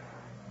portrait?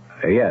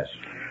 Yes.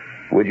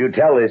 Would you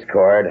tell this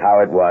court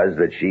how it was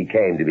that she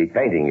came to be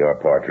painting your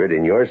portrait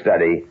in your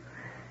study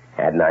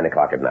at 9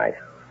 o'clock at night?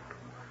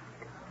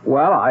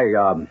 Well, I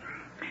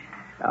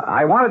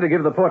wanted to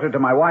give the portrait to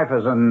my wife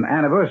as an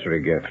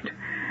anniversary gift.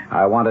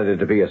 I wanted it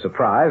to be a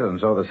surprise, and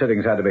so the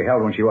sittings had to be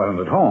held when she wasn't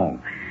at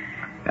home.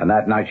 And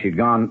that night she'd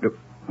gone to...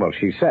 Well,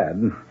 she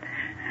said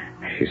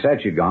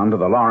she'd gone to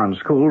the Lawrence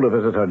School to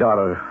visit her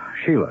daughter,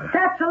 Sheila.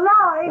 That's a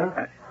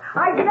lie.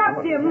 I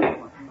kept him.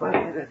 No,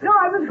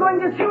 I was going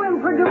to sue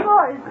him for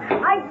divorce.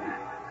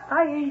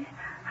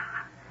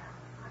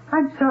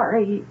 I'm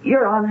sorry,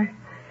 Your Honor.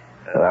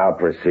 I'll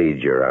proceed,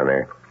 Your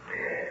Honor.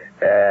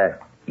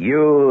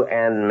 You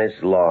and Miss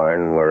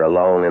Lorne were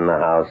alone in the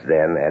house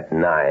then at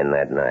 9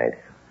 that night.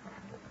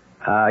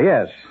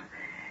 Yes.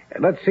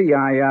 Let's see,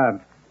 I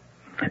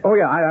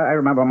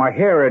remember my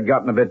hair had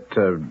gotten a bit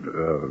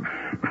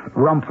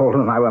rumpled,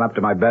 and I went up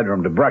to my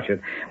bedroom to brush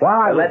it.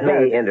 Let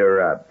me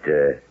interrupt.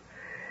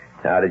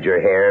 How did your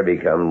hair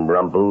become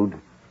rumpled?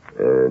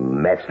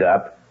 Messed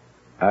up?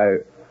 I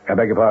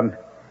beg your pardon?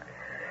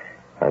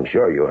 I'm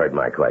sure you heard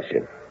my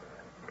question.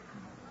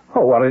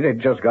 Oh, well, it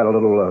just got a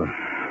little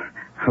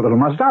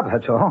mussed up,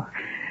 that's all.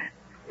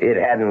 It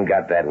hadn't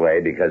got that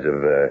way because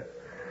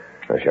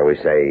of, shall we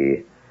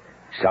say,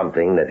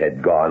 something that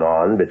had gone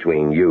on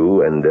between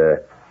you and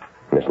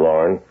Miss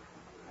Lorne?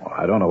 Well,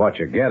 I don't know what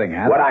you're getting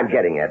at. What I'm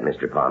getting at,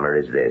 Mr. Palmer,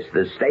 is this.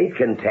 The state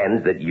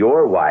contends that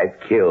your wife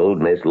killed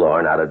Miss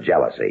Lorne out of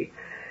jealousy.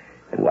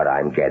 And what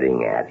I'm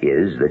getting at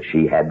is that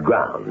she had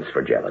grounds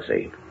for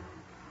jealousy.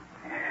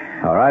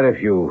 All right,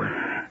 if you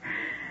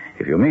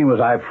mean was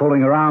I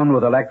fooling around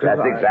with Alexis...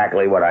 That's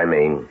exactly what I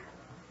mean.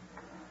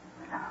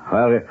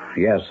 Well,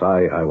 yes,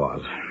 I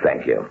was.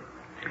 Thank you.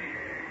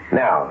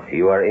 Now,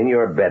 you are in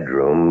your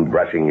bedroom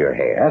brushing your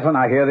hair. Yes, and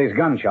I hear these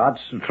gunshots,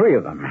 3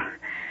 of them.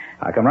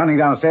 I come running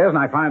downstairs and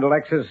I find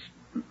Alexis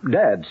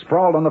dead,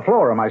 sprawled on the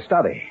floor of my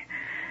study.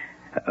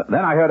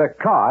 Then I heard a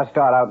car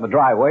start out in the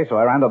driveway, so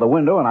I ran to the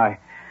window and I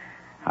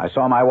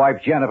saw my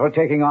wife Jennifer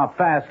taking off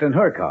fast in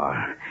her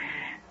car.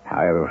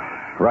 I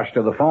rushed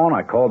to the phone,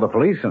 I called the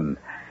police, and...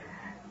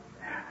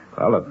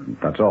 well,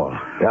 that's all.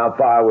 How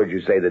far would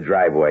you say the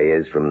driveway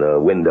is from the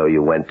window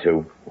you went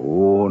to?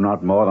 Oh,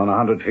 not more than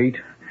 100 feet.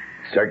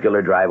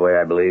 Circular driveway,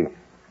 I believe.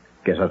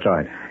 Guess that's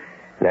right.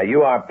 Now,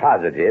 you are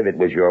positive it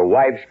was your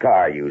wife's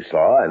car you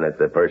saw and that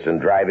the person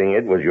driving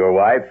it was your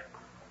wife?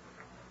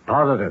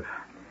 Positive.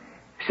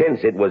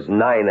 Since it was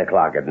 9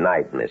 o'clock at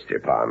night, Mr.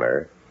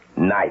 Palmer,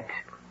 night,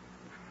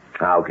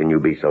 how can you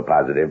be so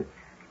positive?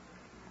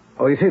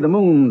 Oh, you see, the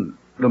moon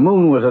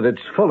was at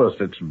its fullest,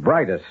 its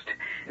brightest.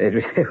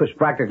 It was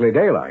practically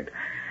daylight.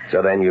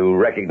 So then you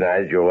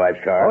recognized your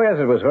wife's car? Oh, yes,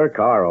 it was her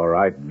car, all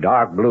right.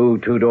 Dark blue,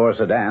 2-door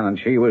sedan, and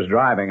she was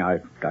driving. I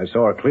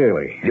saw her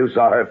clearly. You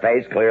saw her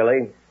face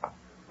clearly?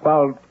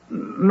 Well,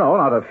 no,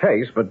 not her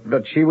face,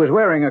 but she was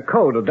wearing a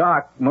coat, a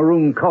dark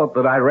maroon coat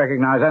that I'd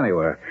recognize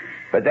anywhere.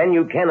 But then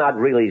you cannot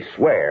really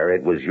swear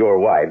it was your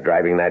wife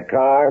driving that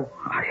car?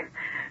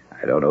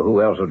 I don't know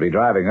who else would be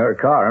driving her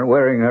car and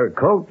wearing her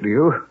coat, do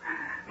you?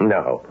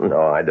 No,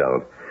 I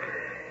don't.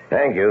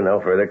 Thank you. No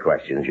further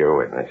questions. You're a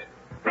witness.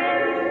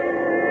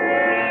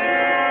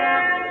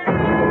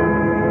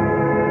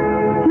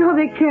 No,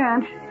 they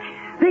can't.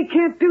 They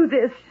can't do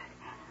this.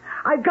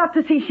 I've got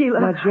to see Sheila.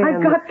 Now, Jen,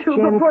 I've got to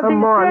Jen, before come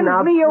they on send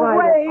now, me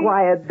away.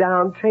 Quiet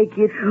down. Take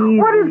it easy.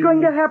 What is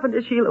going to happen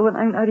to Sheila when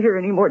I'm not here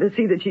anymore to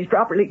see that she's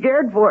properly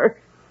cared for?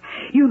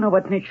 You know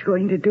what Nick's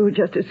going to do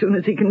just as soon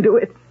as he can do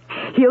it.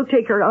 He'll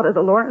take her out of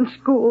the Lawrence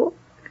school,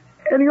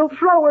 and he'll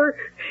throw her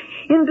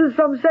into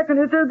some second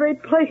or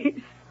third-rate place.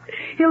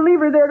 He'll leave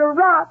her there to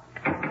rot.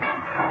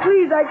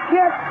 Please, I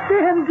can't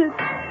stand it.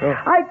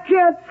 I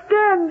can't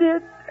stand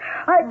it.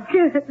 I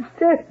can't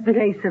stand it.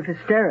 Case of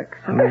hysterics.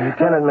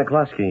 Lieutenant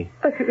McCluskey.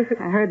 I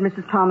heard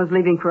Mrs. Palmer's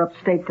leaving for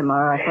upstate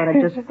tomorrow. I thought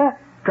I'd just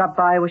drop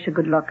by, wish her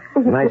good luck.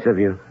 Nice of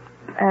you.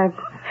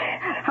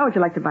 How would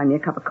you like to buy me a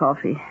cup of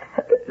coffee?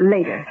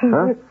 Later.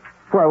 Huh?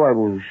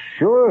 Well,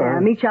 sure.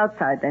 Meet you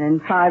outside then in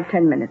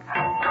 5-10 minutes.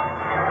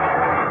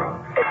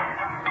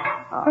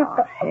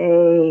 Oh,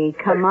 hey,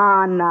 come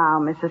on now,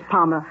 Mrs.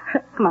 Palmer.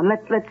 Come on,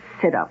 let's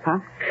sit up, huh?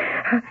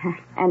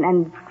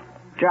 And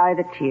dry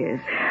the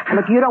tears. And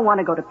look, you don't want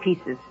to go to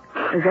pieces.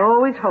 There's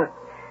always hope.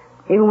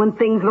 Even when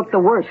things look the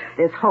worst,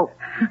 there's hope.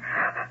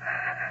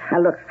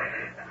 Now look,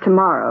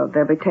 tomorrow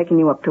they'll be taking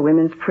you up to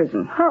women's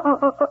prison.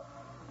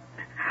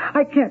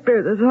 I can't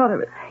bear the thought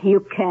of it.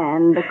 You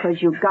can,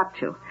 because you've got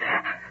to.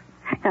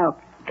 Now,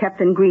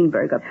 Captain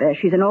Greenberg up there,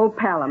 she's an old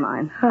pal of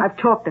mine. I've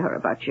talked to her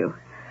about you.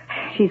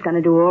 She's going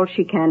to do all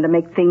she can to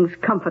make things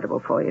comfortable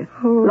for you.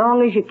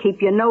 Long as you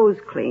keep your nose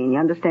clean, you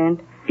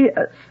understand?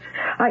 Yes,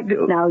 I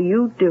do. Now,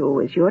 you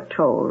do as you're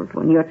told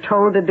when you're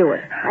told to do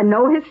it. And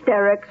no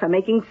hysterics or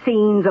making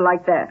scenes or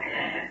like that.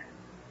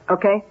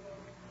 Okay?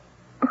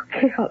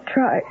 Okay, I'll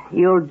try.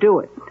 You'll do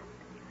it.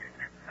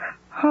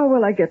 How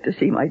will I get to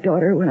see my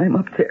daughter when I'm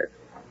up there?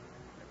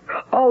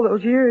 All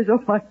those years,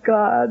 oh my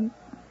God.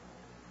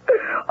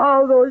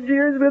 All those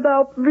years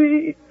without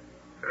me.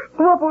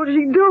 What will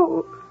she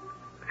do?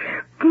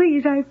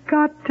 Please, I've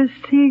got to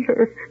see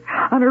her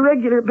on a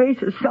regular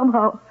basis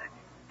somehow.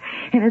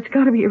 And it's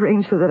got to be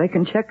arranged so that I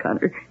can check on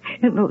her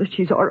and know that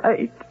she's all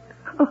right.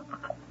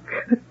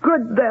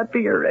 Could that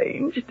be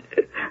arranged?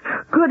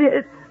 Could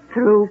it?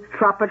 Through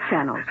proper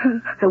channels.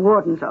 The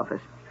warden's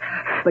office.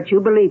 But you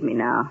believe me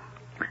now.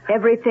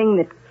 Everything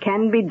that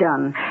can be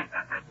done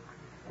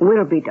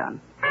will be done.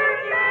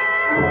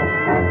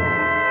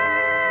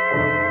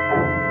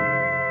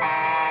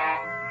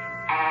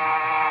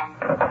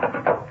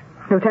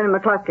 Lieutenant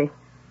McCluskey.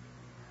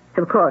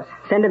 Of course.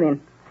 Send him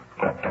in.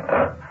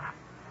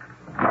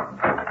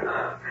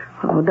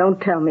 Oh, don't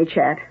tell me,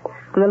 Chad.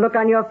 From the look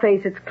on your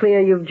face, it's clear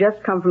you've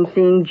just come from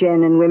seeing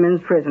Jen in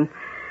women's prison.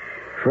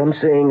 From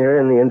seeing her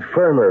in the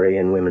infirmary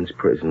in women's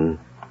prison.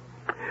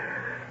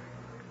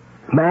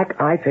 Mac,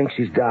 I think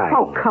she's dying.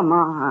 Oh, come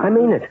on. I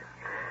mean it.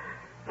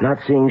 Not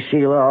seeing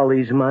Sheila all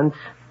these months.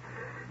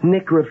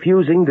 Nick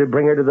refusing to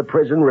bring her to the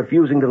prison,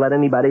 refusing to let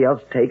anybody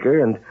else take her,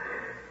 and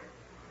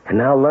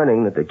now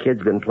learning that the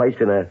kid's been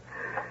placed in a,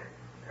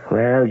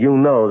 well, you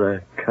know,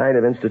 the kind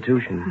of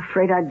institution. I'm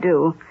afraid I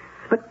do.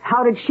 But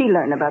how did she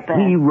learn about that?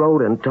 He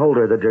wrote and told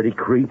her, the dirty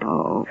creep.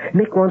 Oh.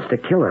 Nick wants to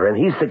kill her, and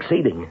he's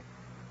succeeding.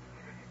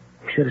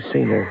 You should have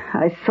seen her.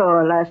 I saw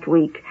her last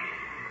week.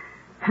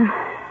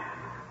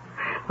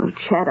 Well,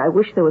 Chad, I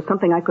wish there was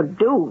something I could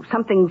do,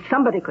 something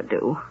somebody could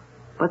do.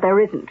 But there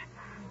isn't.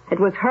 It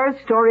was her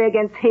story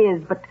against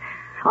his, but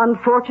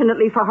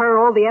unfortunately for her,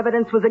 all the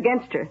evidence was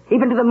against her,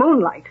 even to the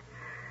moonlight.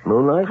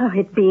 Moonlight? Oh,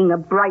 it being a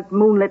bright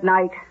moonlit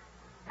night.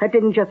 That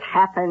didn't just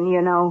happen, you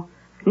know.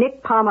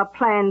 Nick Palmer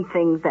planned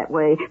things that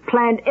way.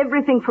 Planned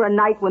everything for a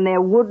night when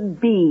there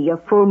would be a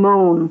full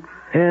moon.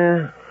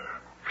 Yeah.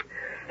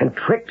 And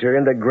tricked her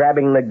into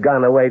grabbing the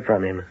gun away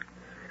from him.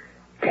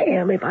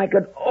 Damn, if I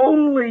could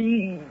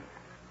only...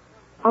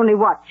 Only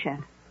what, Chad?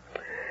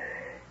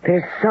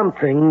 There's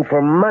something,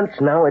 for months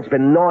now, it's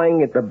been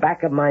gnawing at the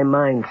back of my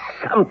mind.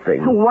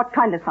 Something. What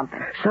kind of something?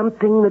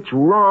 Something that's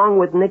wrong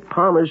with Nick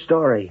Palmer's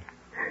story.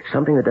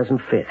 Something that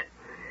doesn't fit.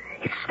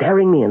 It's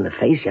staring me in the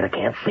face, yet I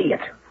can't see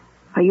it.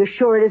 Are you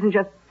sure it isn't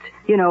just,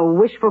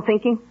 wishful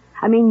thinking?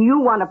 I mean, you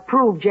want to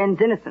prove Jen's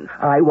innocent.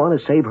 I want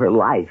to save her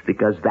life,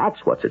 because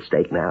that's what's at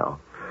stake now.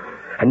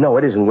 And no,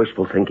 it isn't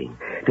wishful thinking.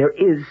 There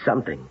is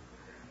something.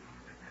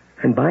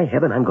 And by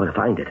heaven, I'm going to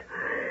find it.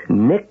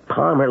 Nick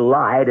Palmer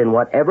lied, and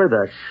whatever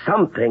the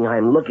something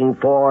I'm looking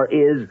for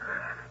is,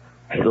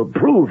 it'll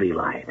prove he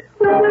lied.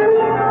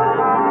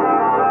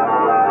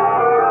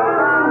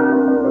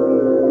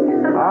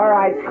 All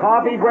right,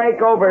 coffee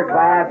break over,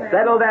 class.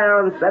 Settle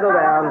down, settle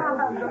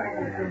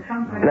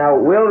down. Now,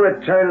 we'll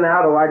return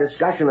now to our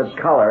discussion of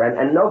color,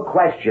 and no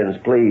questions,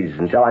 please,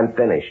 until I'm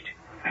finished.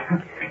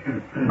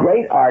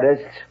 Great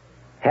artists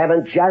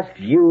haven't just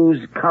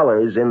used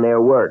colors in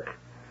their work.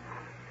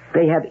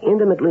 They have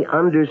intimately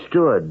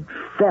understood,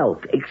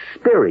 felt,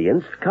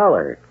 experienced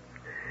color.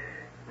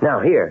 Now,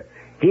 here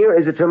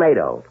is a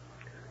tomato.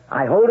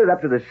 I hold it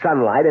up to the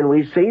sunlight, and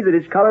we see that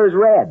its color is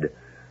red.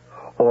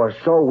 Or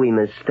so we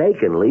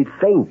mistakenly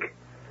think.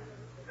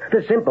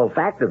 The simple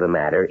fact of the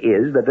matter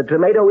is that the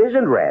tomato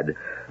isn't red.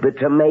 The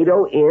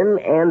tomato in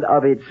and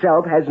of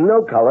itself has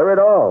no color at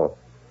all.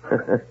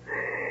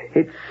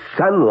 It's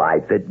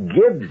sunlight that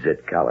gives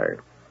it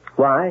color.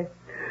 Why?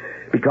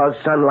 Because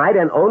sunlight,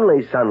 and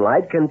only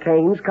sunlight,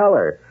 contains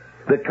color.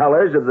 The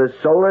colors of the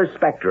solar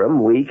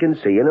spectrum we can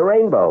see in a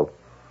rainbow.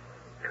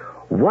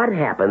 What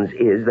happens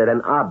is that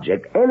an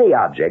object, any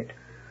object,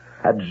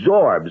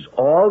 absorbs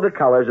all the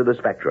colors of the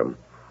spectrum.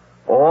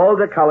 All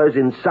the colors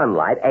in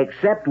sunlight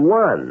except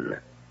one.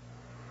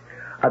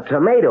 A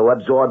tomato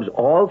absorbs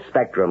all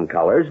spectrum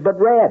colors but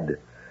red.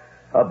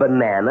 A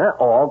banana,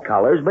 all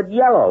colors but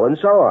yellow, and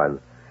so on.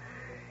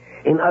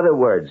 In other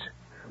words,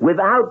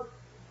 without...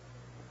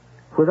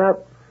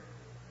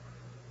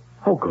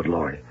 Oh, good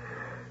Lord.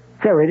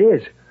 There it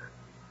is.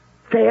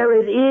 There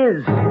it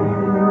is.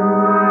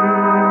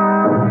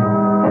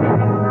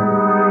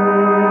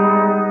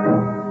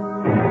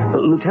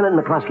 Lieutenant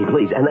McCluskey,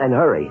 please, and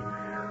hurry.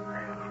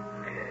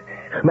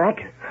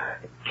 Mac,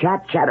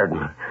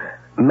 Chatterton.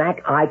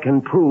 Mac, I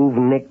can prove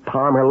Nick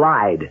Palmer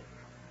lied.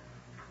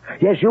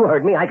 Yes, you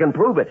heard me. I can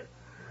prove it.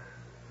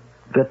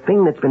 The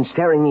thing that's been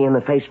staring me in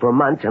the face for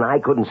months and I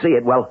couldn't see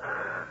it, well,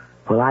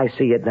 I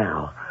see it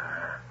now.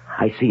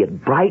 I see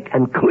it bright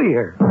and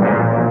clear.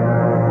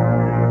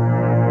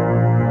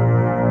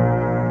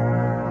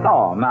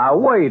 Oh, now,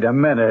 wait a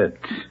minute.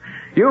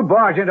 You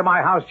barge into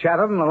my house,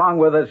 Chatterton, along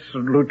with this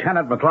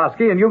Lieutenant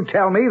McCluskey, and you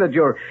tell me that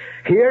you're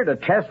here to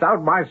test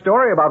out my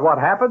story about what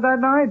happened that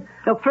night?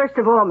 So first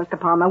of all, Mr.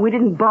 Palmer, we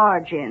didn't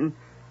barge in.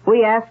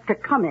 We asked to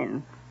come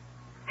in.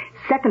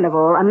 Second of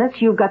all,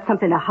 unless you've got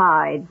something to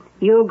hide,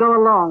 you'll go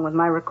along with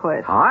my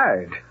request.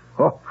 Hide?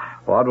 Oh,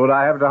 what would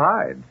I have to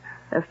hide?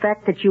 The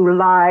fact that you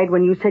lied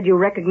when you said you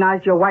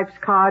recognized your wife's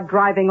car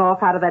driving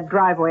off out of that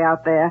driveway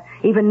out there,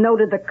 even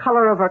noted the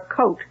color of her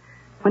coat,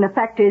 when the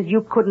fact is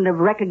you couldn't have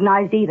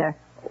recognized either.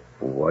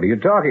 What are you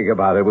talking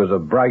about? It was a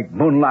bright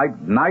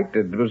moonlight night.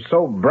 It was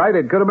so bright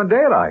it could have been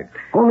daylight.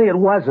 Only it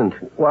wasn't.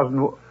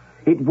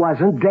 It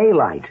wasn't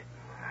daylight.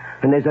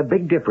 And there's a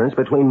big difference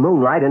between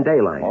moonlight and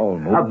daylight. Oh,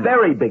 moonlight. A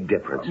very big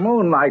difference.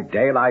 Moonlight,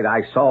 daylight,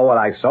 I saw what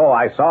I saw.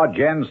 I saw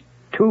Jen's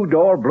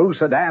two-door blue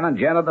sedan and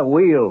Jen at the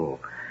wheel.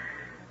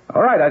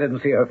 All right, I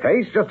didn't see her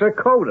face, just her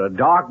coat, a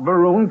dark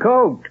maroon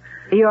coat.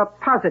 You're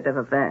positive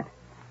of that?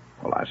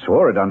 Well, I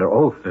swore it under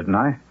oath, didn't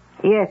I?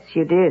 Yes,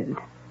 you did.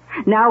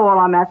 Now all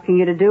I'm asking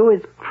you to do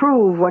is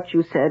prove what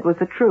you said was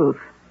the truth.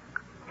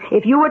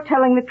 If you were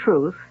telling the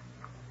truth,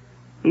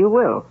 you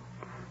will.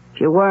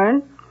 If you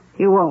weren't,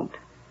 you won't.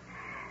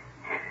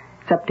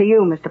 It's up to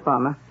you, Mr.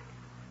 Palmer.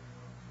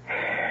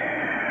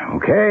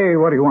 Okay,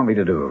 what do you want me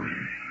to do?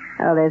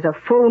 Well, there's a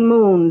full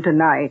moon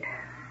tonight.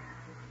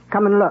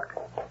 Come and look.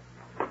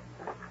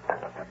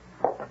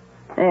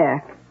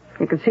 There.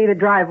 You can see the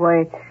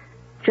driveway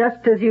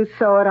just as you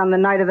saw it on the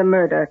night of the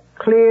murder.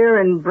 Clear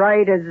and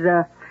bright as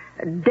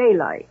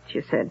daylight,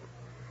 you said.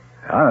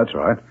 Ah, that's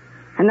right.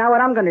 And now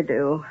what I'm going to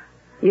do,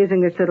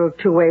 using this little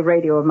two-way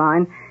radio of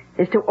mine,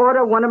 is to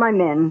order one of my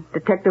men,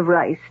 Detective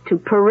Rice, to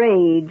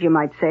parade, you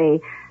might say,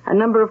 a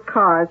number of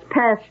cars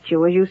past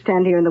you as you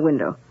stand here in the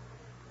window.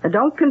 Now,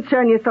 don't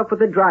concern yourself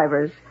with the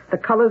drivers, the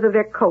colors of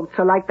their coats,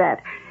 or like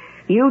that.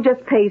 You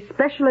just pay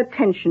special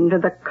attention to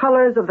the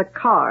colors of the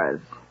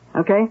cars,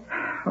 okay?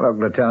 Look,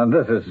 Lieutenant,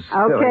 this is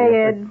silly. Okay,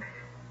 Ed.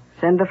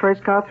 Send the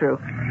first car through.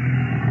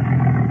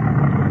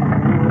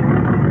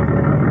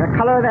 The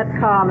color of that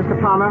car, Mr.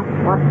 Palmer,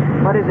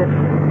 what is it?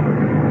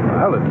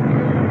 Well,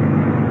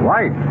 it's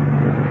white.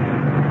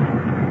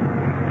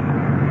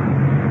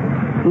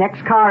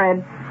 Next car,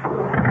 Ed.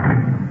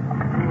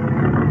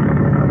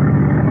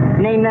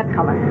 Name that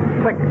color.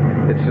 Quick.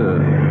 It's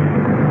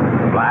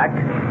black.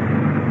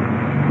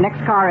 Next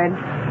car, Ed.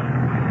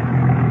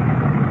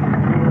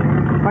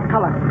 What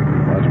color?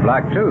 Well, it's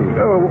black, too.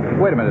 Oh,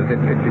 wait a minute. It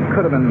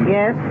could have been...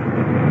 Yes?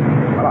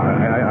 Well,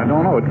 I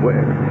don't know.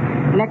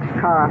 Next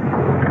car.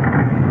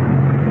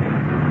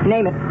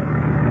 Name it.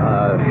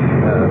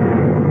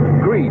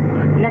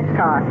 Green. Next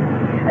car.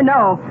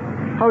 No.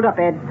 Hold up,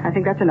 Ed. I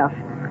think that's enough.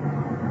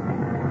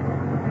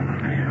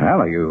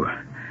 Well, are you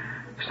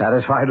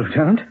satisfied,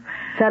 Lieutenant?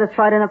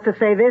 Satisfied enough to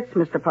say this,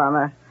 Mr.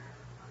 Palmer.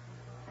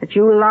 That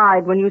you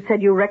lied when you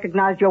said you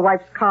recognized your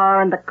wife's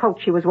car and the coat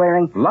she was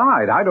wearing.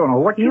 Lied? I don't know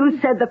what you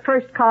said the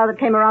first car that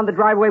came around the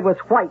driveway was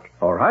white.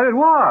 All right, it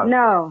was.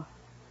 No.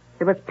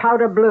 It was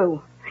powder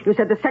blue. You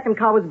said the second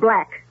car was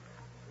black.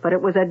 But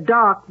it was a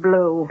dark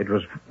blue. It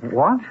was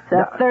what?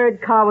 The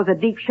third car was a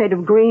deep shade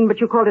of green,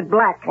 but you called it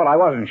black. Well, I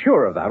wasn't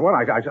sure of that one.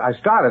 I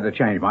started to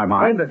change my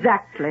mind.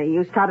 Exactly.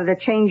 You started to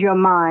change your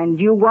mind.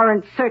 You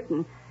weren't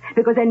certain.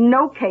 Because in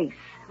no case,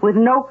 with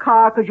no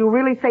car, could you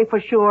really say for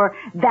sure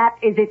that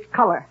is its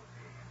color.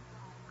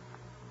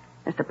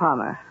 Mr.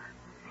 Palmer,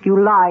 you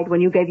lied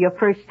when you gave your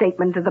first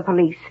statement to the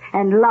police,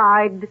 and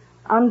lied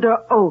under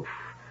oath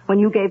when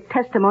you gave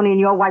testimony in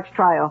your wife's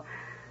trial.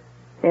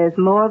 There's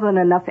more than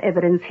enough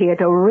evidence here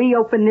to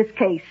reopen this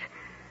case.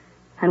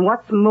 And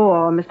what's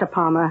more, Mr.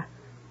 Palmer,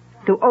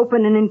 to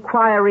open an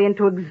inquiry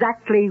into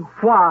exactly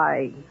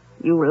why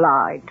you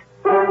lied.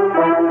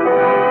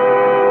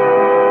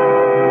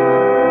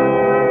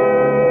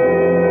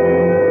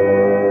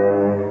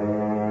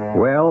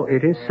 Well,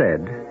 it is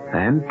said,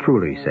 and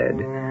truly said,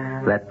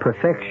 that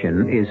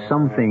perfection is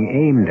something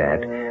aimed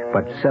at,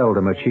 but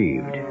seldom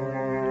achieved.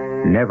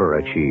 Never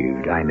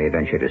achieved, I may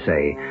venture to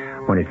say,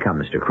 when it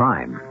comes to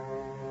crime.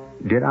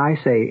 Did I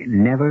say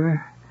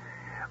never?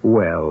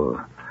 Well,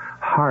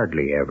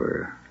 hardly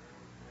ever.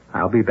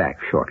 I'll be back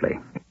shortly.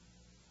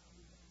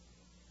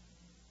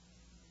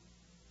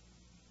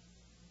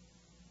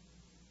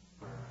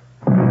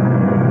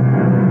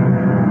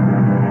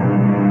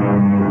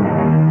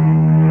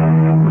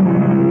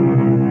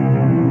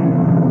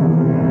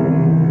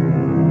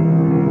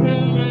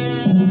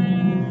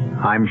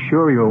 I'm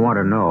sure you'll want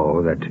to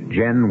know that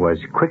Jen was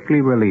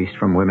quickly released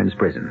from women's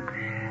prison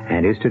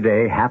and is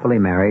today happily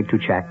married to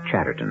Jack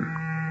Chatterton.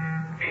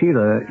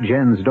 Sheila,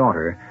 Jen's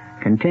daughter,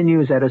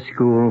 continues at a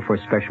school for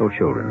special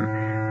children,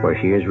 where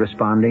she is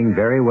responding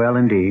very well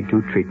indeed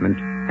to treatment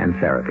and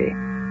therapy.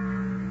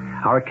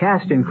 Our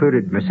cast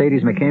included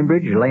Mercedes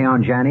McCambridge,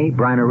 Leon Janney,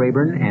 Bryna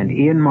Rayburn, and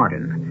Ian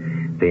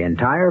Martin. The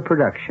entire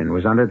production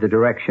was under the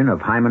direction of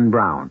Hyman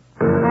Brown.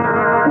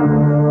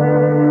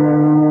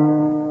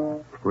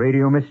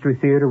 Radio Mystery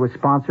Theater was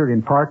sponsored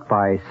in part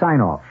by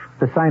Sign-Off,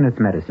 the Sinus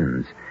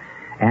Medicines,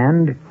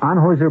 and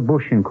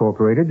Anheuser-Busch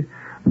Incorporated,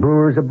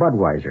 Brewers of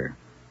Budweiser.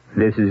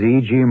 This is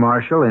E.G.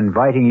 Marshall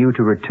inviting you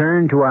to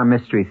return to our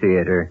Mystery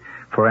Theater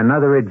for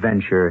another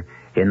adventure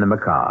in the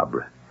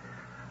macabre.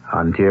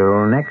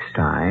 Until next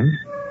time,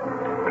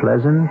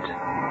 pleasant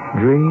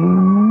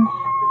dreams.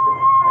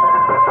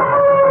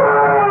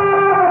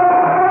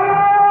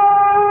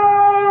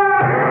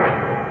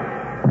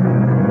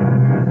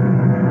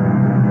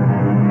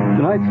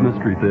 Tonight's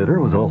Mystery Theater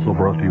was also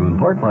brought to you in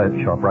part by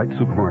ShopRite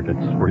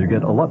Supermarkets, where you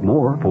get a lot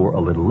more for a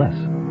little less.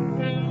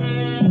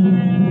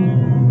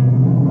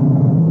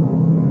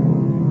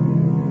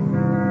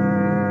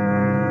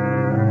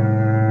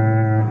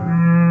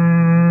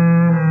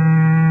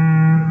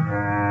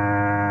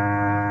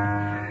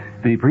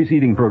 The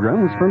preceding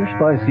program was furnished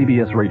by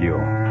CBS Radio.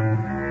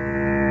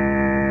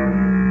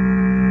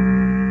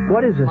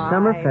 What is a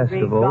summer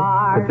festival,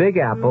 the Big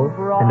Apple,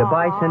 and a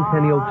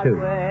bicentennial too?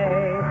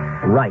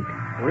 Right.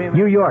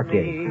 New York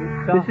is.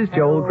 This is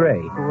Joel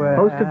Gray,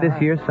 host of this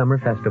year's Summer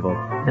Festival,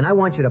 and I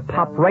want you to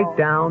pop right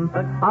down,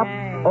 up,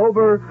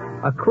 over,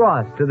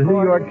 across to the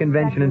New York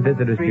Convention and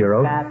Visitors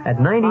Bureau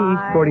at 90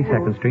 East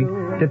 42nd Street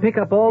to pick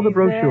up all the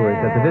brochures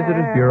that the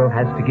Visitors Bureau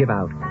has to give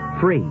out,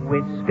 free.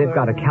 They've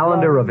got a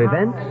calendar of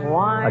events,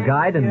 a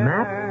guide and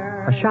map,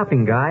 a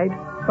shopping guide,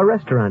 a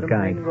restaurant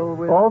guide,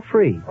 all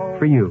free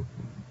for you.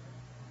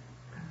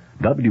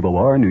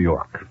 WOR New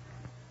York.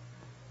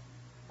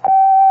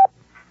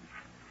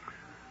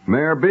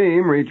 Mayor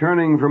Beam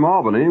returning from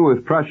Albany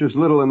with precious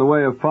little in the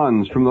way of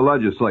funds from the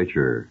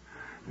legislature.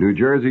 New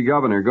Jersey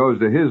governor goes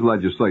to his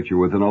legislature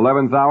with an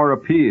 11th hour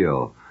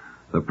appeal.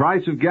 The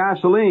price of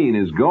gasoline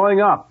is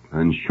going up,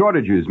 and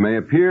shortages may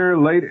appear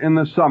late in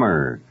the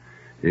summer.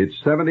 It's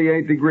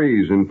 78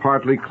 degrees and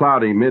partly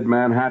cloudy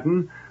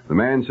mid-Manhattan. The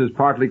man says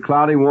partly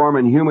cloudy, warm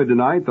and humid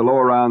tonight, the low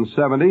around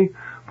 70.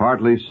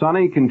 Partly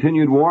sunny,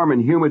 continued warm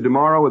and humid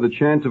tomorrow with a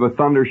chance of a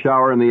thunder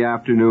shower in the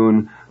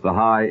afternoon, the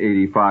high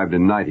 85 to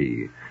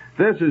 90.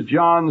 This is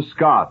John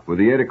Scott with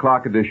the 8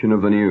 o'clock edition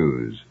of the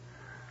news.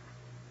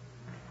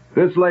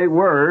 This late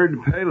word,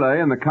 Pele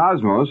and the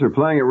Cosmos are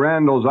playing at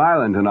Randall's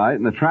Island tonight,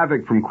 and the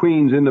traffic from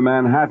Queens into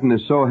Manhattan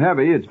is so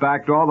heavy it's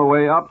backed all the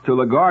way up to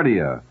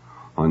LaGuardia.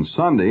 On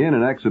Sunday, in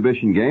an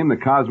exhibition game, the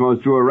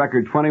Cosmos drew a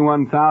record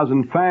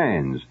 21,000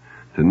 fans.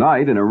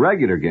 Tonight, in a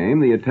regular game,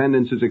 the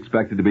attendance is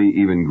expected to be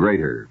even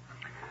greater.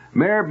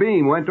 Mayor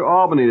Beam went to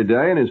Albany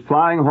today and is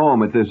flying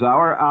home at this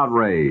hour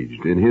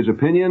outraged. In his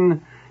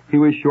opinion, he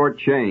was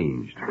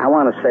shortchanged. I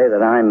want to say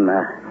that I'm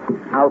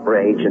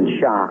outraged and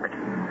shocked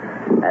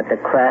at the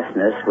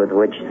crassness with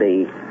which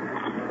the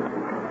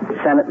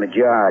Senate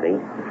majority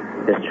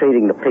is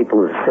treating the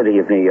people of the city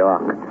of New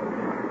York.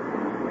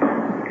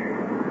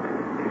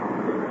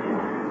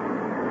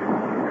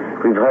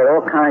 We've heard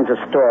all kinds of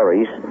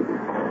stories.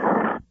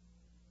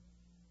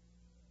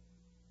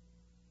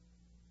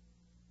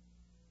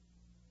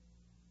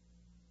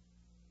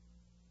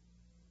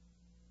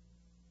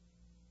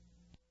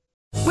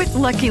 With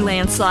Lucky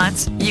Land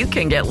Slots, you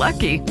can get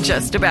lucky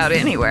just about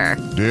anywhere.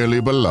 Dearly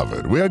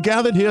beloved, we are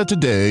gathered here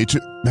today to...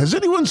 Has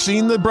anyone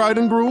seen the bride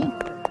and groom?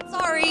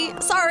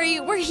 Sorry,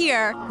 we're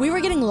here. We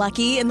were getting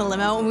lucky in the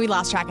limo and we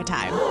lost track of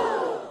time.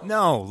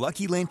 No,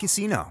 Lucky Land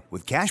Casino,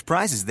 with cash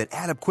prizes that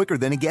add up quicker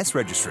than a guest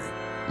registry.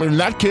 In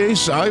that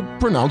case, I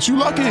pronounce you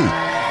lucky.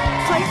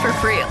 Play for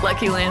free at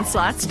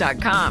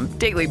LuckyLandSlots.com.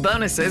 Daily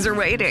bonuses are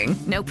waiting.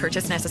 No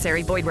purchase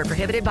necessary. Void where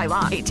prohibited by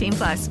law.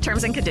 18+.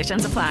 Terms and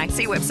conditions apply.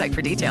 See website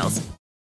for details.